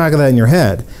keep track of that in your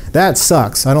head. That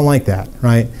sucks. I don't like that,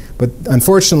 right? But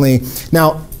unfortunately,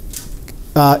 now,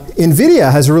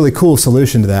 NVIDIA has a really cool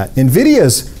solution to that.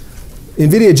 NVIDIA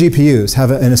GPUs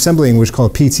have an assembly language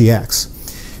called PTX.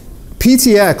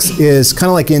 PTX is kind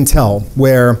of like Intel,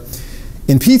 where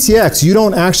in PTX, you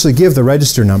don't actually give the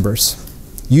register numbers.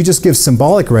 You just give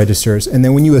symbolic registers, and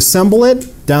then when you assemble it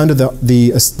down to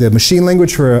the machine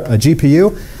language for a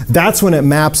GPU, that's when it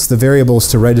maps the variables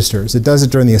to registers. It does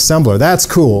it during the assembler. That's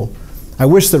cool. I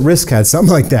wish that RISC had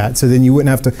something like that, so then you wouldn't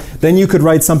have to, then you could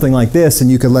write something like this, and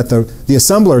you could let the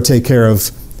assembler take care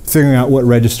of figuring out what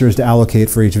registers to allocate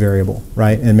for each variable,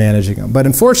 right, and managing them. But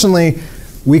unfortunately,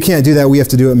 we can't do that. We have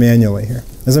to do it manually here.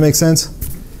 Does that make sense?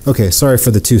 Okay, sorry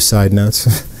for the 2 side notes.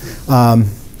 I don't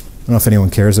know if anyone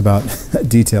cares about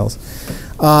details.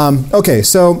 Okay,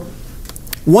 so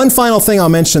one final thing I'll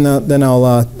mention, then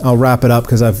I'll wrap it up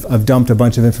because I've dumped a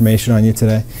bunch of information on you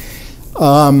today.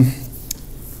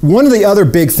 One of the other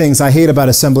big things I hate about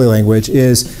assembly language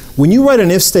is when you write an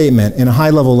if statement in a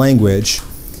high-level language,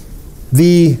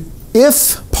 the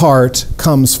if part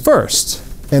comes first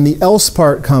and the else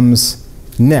part comes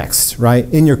next, right,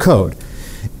 in your code.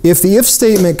 If the if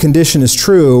statement condition is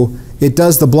true, it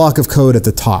does the block of code at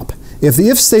the top. If the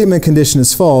if statement condition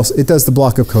is false, it does the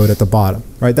block of code at the bottom,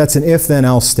 right? That's an if then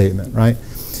else statement, right?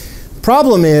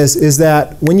 Problem is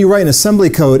that when you write an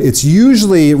assembly code, it's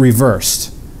usually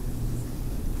reversed.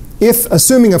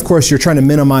 Assuming, of course, you're trying to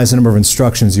minimize the number of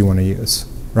instructions you want to use,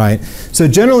 right? So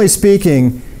generally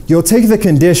speaking, you'll take the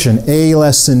condition A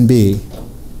less than B,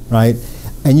 right?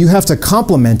 And you have to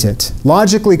complement it,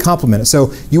 logically complement it.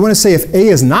 So you want to say if A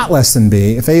is not less than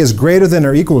B, if A is greater than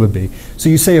or equal to B. So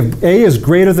you say if A is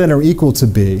greater than or equal to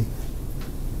B,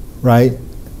 right?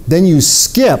 Then you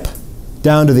skip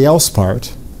down to the else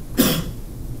part,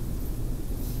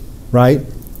 right?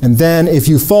 And then if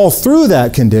you fall through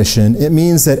that condition, it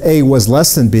means that A was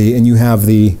less than B and you have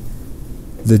the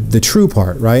true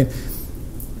part, right?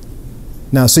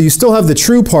 Now, so you still have the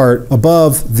true part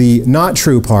above the not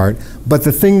true part, but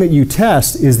the thing that you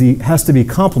test has to be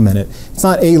complemented. It's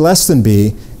not A less than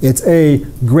B, it's A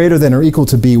greater than or equal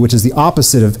to B, which is the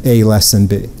opposite of A less than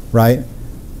B, right?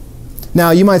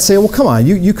 Now, you might say, well, come on,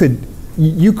 you could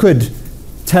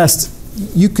test.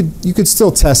 You could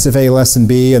still test if A less than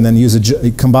B and then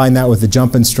combine that with the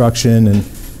jump instruction, and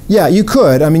yeah, you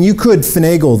could. I mean, you could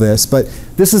finagle this, but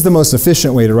this is the most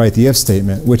efficient way to write the if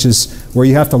statement, which is where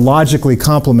you have to logically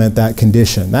complement that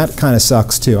condition. That kind of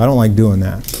sucks too. I don't like doing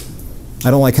that.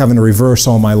 I don't like having to reverse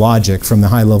all my logic from the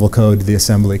high-level code to the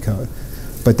assembly code.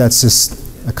 But that's just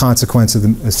a consequence of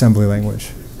the assembly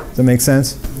language. Does that make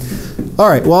sense? All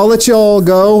right, well, I'll let you all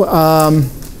go.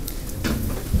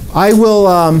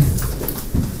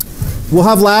 We'll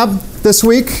have lab this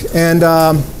week, and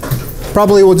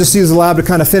probably we'll just use the lab to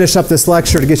kind of finish up this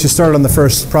lecture to get you started on the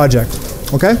first project.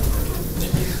 Okay?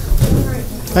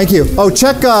 Thank you. Oh,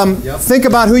 think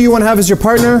about who you want to have as your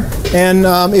partner, and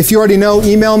if you already know,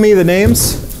 email me the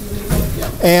names.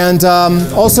 And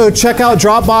also check out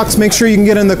Dropbox. Make sure you can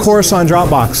get in the course on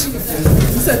Dropbox. You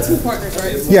said 2 partners,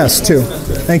 right? Yes, 2.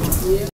 Thank you.